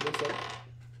 What's that?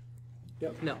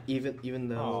 Yep. No. Even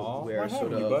though Aw, we're what sort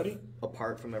happened, of buddy?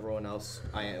 apart from everyone else,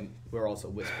 we're also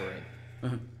whispering.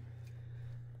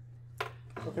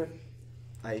 Okay.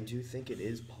 I do think it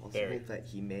is possible Barry. that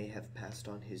he may have passed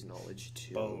on his knowledge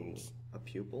to Bones. a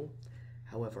pupil.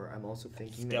 However, I'm also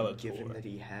thinking that Skeletor. given that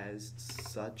he has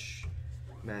such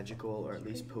magical or at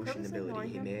least potion purposely ability, ignoring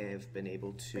he him? may have been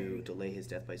able to delay his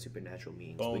death by supernatural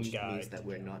means, Bone which guy. means that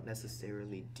we're not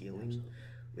necessarily dealing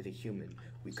with a human.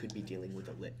 We could be dealing with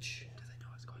a lich.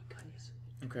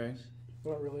 Okay.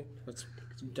 Not really. That's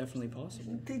definitely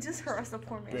possible. They just harassed a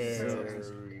poor man.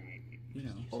 Barry. You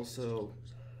know. Also,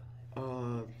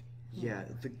 yeah,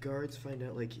 the guards find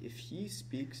out, like, if he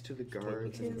speaks to the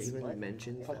guards and even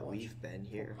mentions that we've been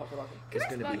here, it's Can I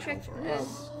gonna be spot hell check for this?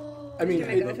 us. I mean, Can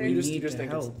I go you through? just We need to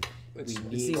think help. it's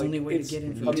It's the only way to get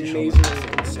information.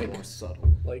 amazingly sick. More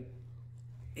subtle. Like,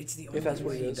 It's the only if that's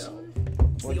what way, it is.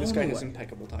 though. Like, this guy only has way.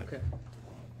 impeccable time. Okay.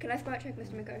 Can I spot check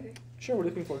Mr. McCarthy? Sure, we're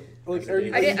looking for. Like, As are it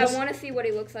you? is. I just- want to see what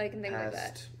he looks like and things like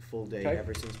that. Past full day, Okay.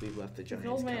 ever since we've left the Giants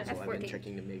old man. Council, That's I've been 14.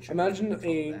 checking to make sure. Imagine we haven't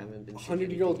a haven't been seeing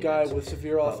 100-year-old anything guy yet. with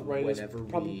severe But arthritis, whenever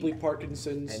probably we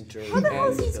Parkinson's. enter How the hell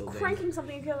is this he building, cranking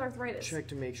something to kill arthritis? check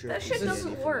to make sure That if shit we see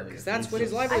doesn't any work. familiar That's what his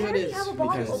features. I livelihood already is. have a ball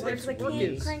Because over because I we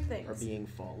can't crank are things. being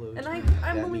followed. And I'm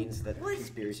that only means that the like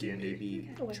conspiracy may be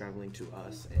away. traveling to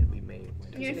us, and we may.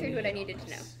 wind up You answered getting what I hit needed on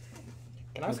to know. us.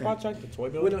 Can I spot check the toy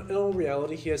When building? in all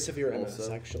reality, he has severe MS,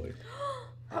 Also- actually.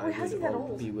 How I has he would that all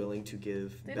old? be willing to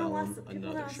give They don't Bellum last. People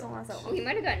another don't last that shot. Oh, he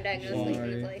might have gotten diagnosed late in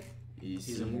his life. He He's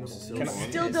seems immortal. so Can I- long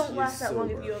Still as don't he last is that long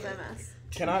if sober, you have MS.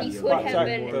 Can I He could spot have check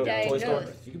been the toy store?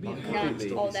 diagnosed You could be a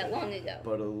not all that long ago.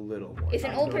 but a little more. It's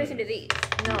an old person disease.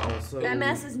 No, Also,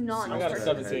 MS is not I an got old a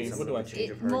person. 17. What do I change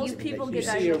It- of heart, most given people that get he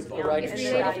see diagnosed a young ragged and It's they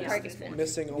related die to young. Parkinson's.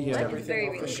 Missing almost Yeah. It's everything very off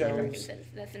the related to shelves. Parkinson's.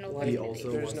 That's an old Like, He person also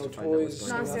disease. there's wants no to find out what's toys,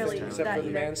 going on necessarily nothing in except that for the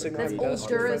either. man sitting That's on the old desk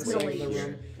Dura with is friends gonna in the leave.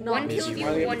 room. No, One Maybe kills you,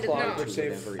 Winding one the does clock, not. which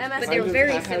they've MS kind But they're of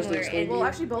very haphazardly similar explained and- Well,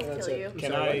 actually, both That's kill it. you.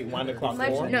 Can I wind the clock Much-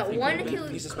 forward? No, one kills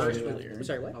He's a you. special. I'm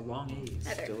sorry, what? A long age.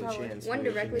 Either. Still a Probably. chance. One where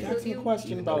he directly can Can I kills ask you you. a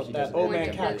question Even though about he that doesn't old One man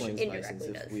does cackling? indirectly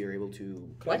if does. we are able to Can I ask him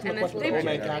a Well, question about the they old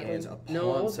man were- cackling? No,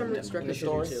 Alzheimer's directly The kills you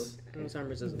stories? too.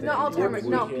 Alzheimer's isn't. No, Alzheimer's.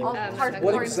 No, What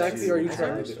Parkinson's. exactly are you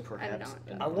trying to do? Perhaps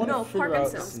I'm I want to No, figure out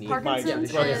Parkinson's. if my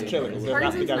Parkinson's brother's and killing. Is that not the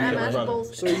Parkinson's guy who and killed my MS brother?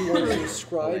 both. So you want to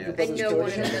describe your I brother's know one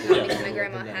of them potion? does not because my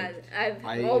grandma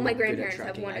has. All my grandparents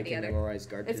have one or the other.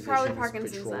 It's probably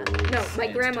Parkinson's then. No,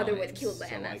 my grandmother was killed by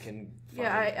MS.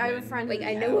 Yeah, I have a friend who Like,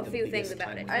 I know a few things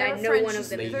about it. I have I a know friend, one of she's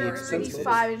them is sensitive.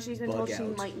 35 and she's been told bug she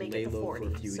out, might make lay it to low for a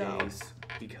 40. few So days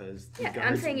because the Yeah, I'm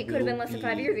guards saying it could have been will less than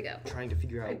 5 be years ago. Trying to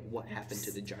figure out what happened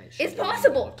to the giant. It's ship in the middle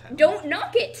possible. of town. Don't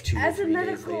knock it. 2 or As a 3 days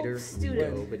medical later,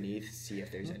 student- we go beneath, see if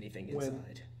there's anything When?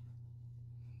 inside.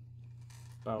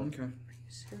 About Okay.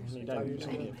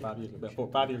 5 years ago. 4,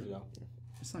 5 years ago.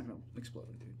 It's not gonna explode,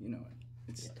 dude. You know it.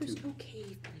 It's There's too. no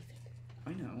cave anything.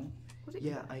 I know.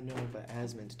 Yeah, I know, but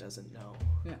Asmund doesn't know.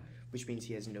 Yeah. Which means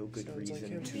he has no good Sounds like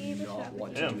reason him. to Maybe not that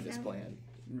want would to do be this plan.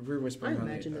 We're I whispering on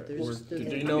imagine that the. there's. Do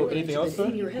you know anything else, sir?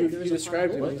 In your head, there is You a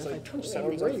described it. possibility. He's like, I totally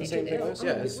sounds agree. like the same thing I said.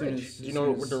 Yeah, as soon as. Do you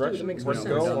know what direction, makes where more to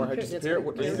sense. go, or had That's disappeared?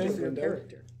 What do you character think? from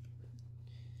character.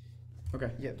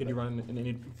 Okay. Yeah, Did you run in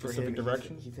any for specific him,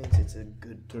 direction? He thinks it's a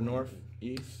good To the north,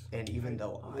 east? And even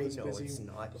though I was know busy it's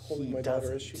not, holding he my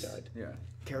daughter as doesn't. she died. Yeah.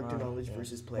 Character Wow. knowledge Yeah.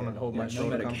 versus plan. Want to hold my no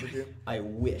shoulder medication. comfort you? I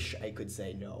wish I could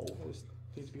say no. I just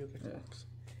need to be with the Yeah. clocks.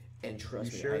 And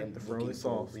trust You me, sure? I am It's looking really for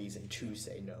soft. a reason to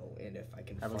say no. And if I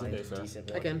can Have a good find day, a sir.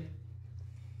 decent I one. can.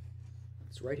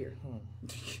 It's right here.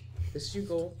 This is your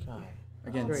goal. God.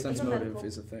 Again, Right. sense It's a motive medical-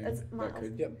 is a thing it's that mild.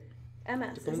 could. Yep. MS.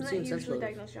 Isn't Diplomacy that and sense usually motive.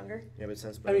 diagnosed younger? Yeah, but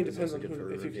sense I mean, motive is depends also on good who,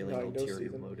 for if you can revealing diagnose ulterior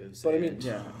them. motives. But I mean, and-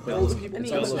 Yeah, but all the people, I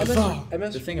mean, MS, also-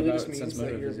 MS the thing really about just means sense that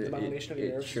motive your is the combination of your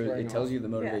nerves is it wearing tells off. you the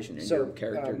motivation, and So your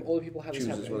character all the people have this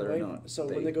chooses happen whether or anyway. not So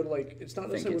when they they go to like, it's not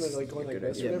think necessarily when it's they're like going a like good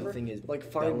this or Yeah, whatever. the thing is, Like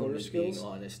fine motor balance being skills.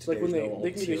 honest, It's like when there's they no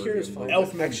they can either hear is ulterior fine,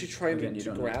 motive. but actually trying Again, you to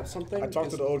don't know. grab something. I talked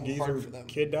to is the old hard geezer. for them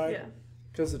Kid died. Yeah.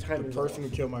 because the The timing's person who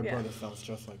off. killed my Yeah. brother sounds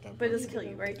just like that. But it person. does kill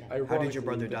you, right? How did your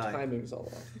brother Ironically, die? The timing's all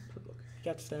off.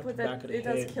 Got stabbed But in the back that of the it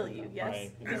does head kill you, yes. by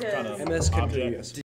some Because kind of MS can do object. yes.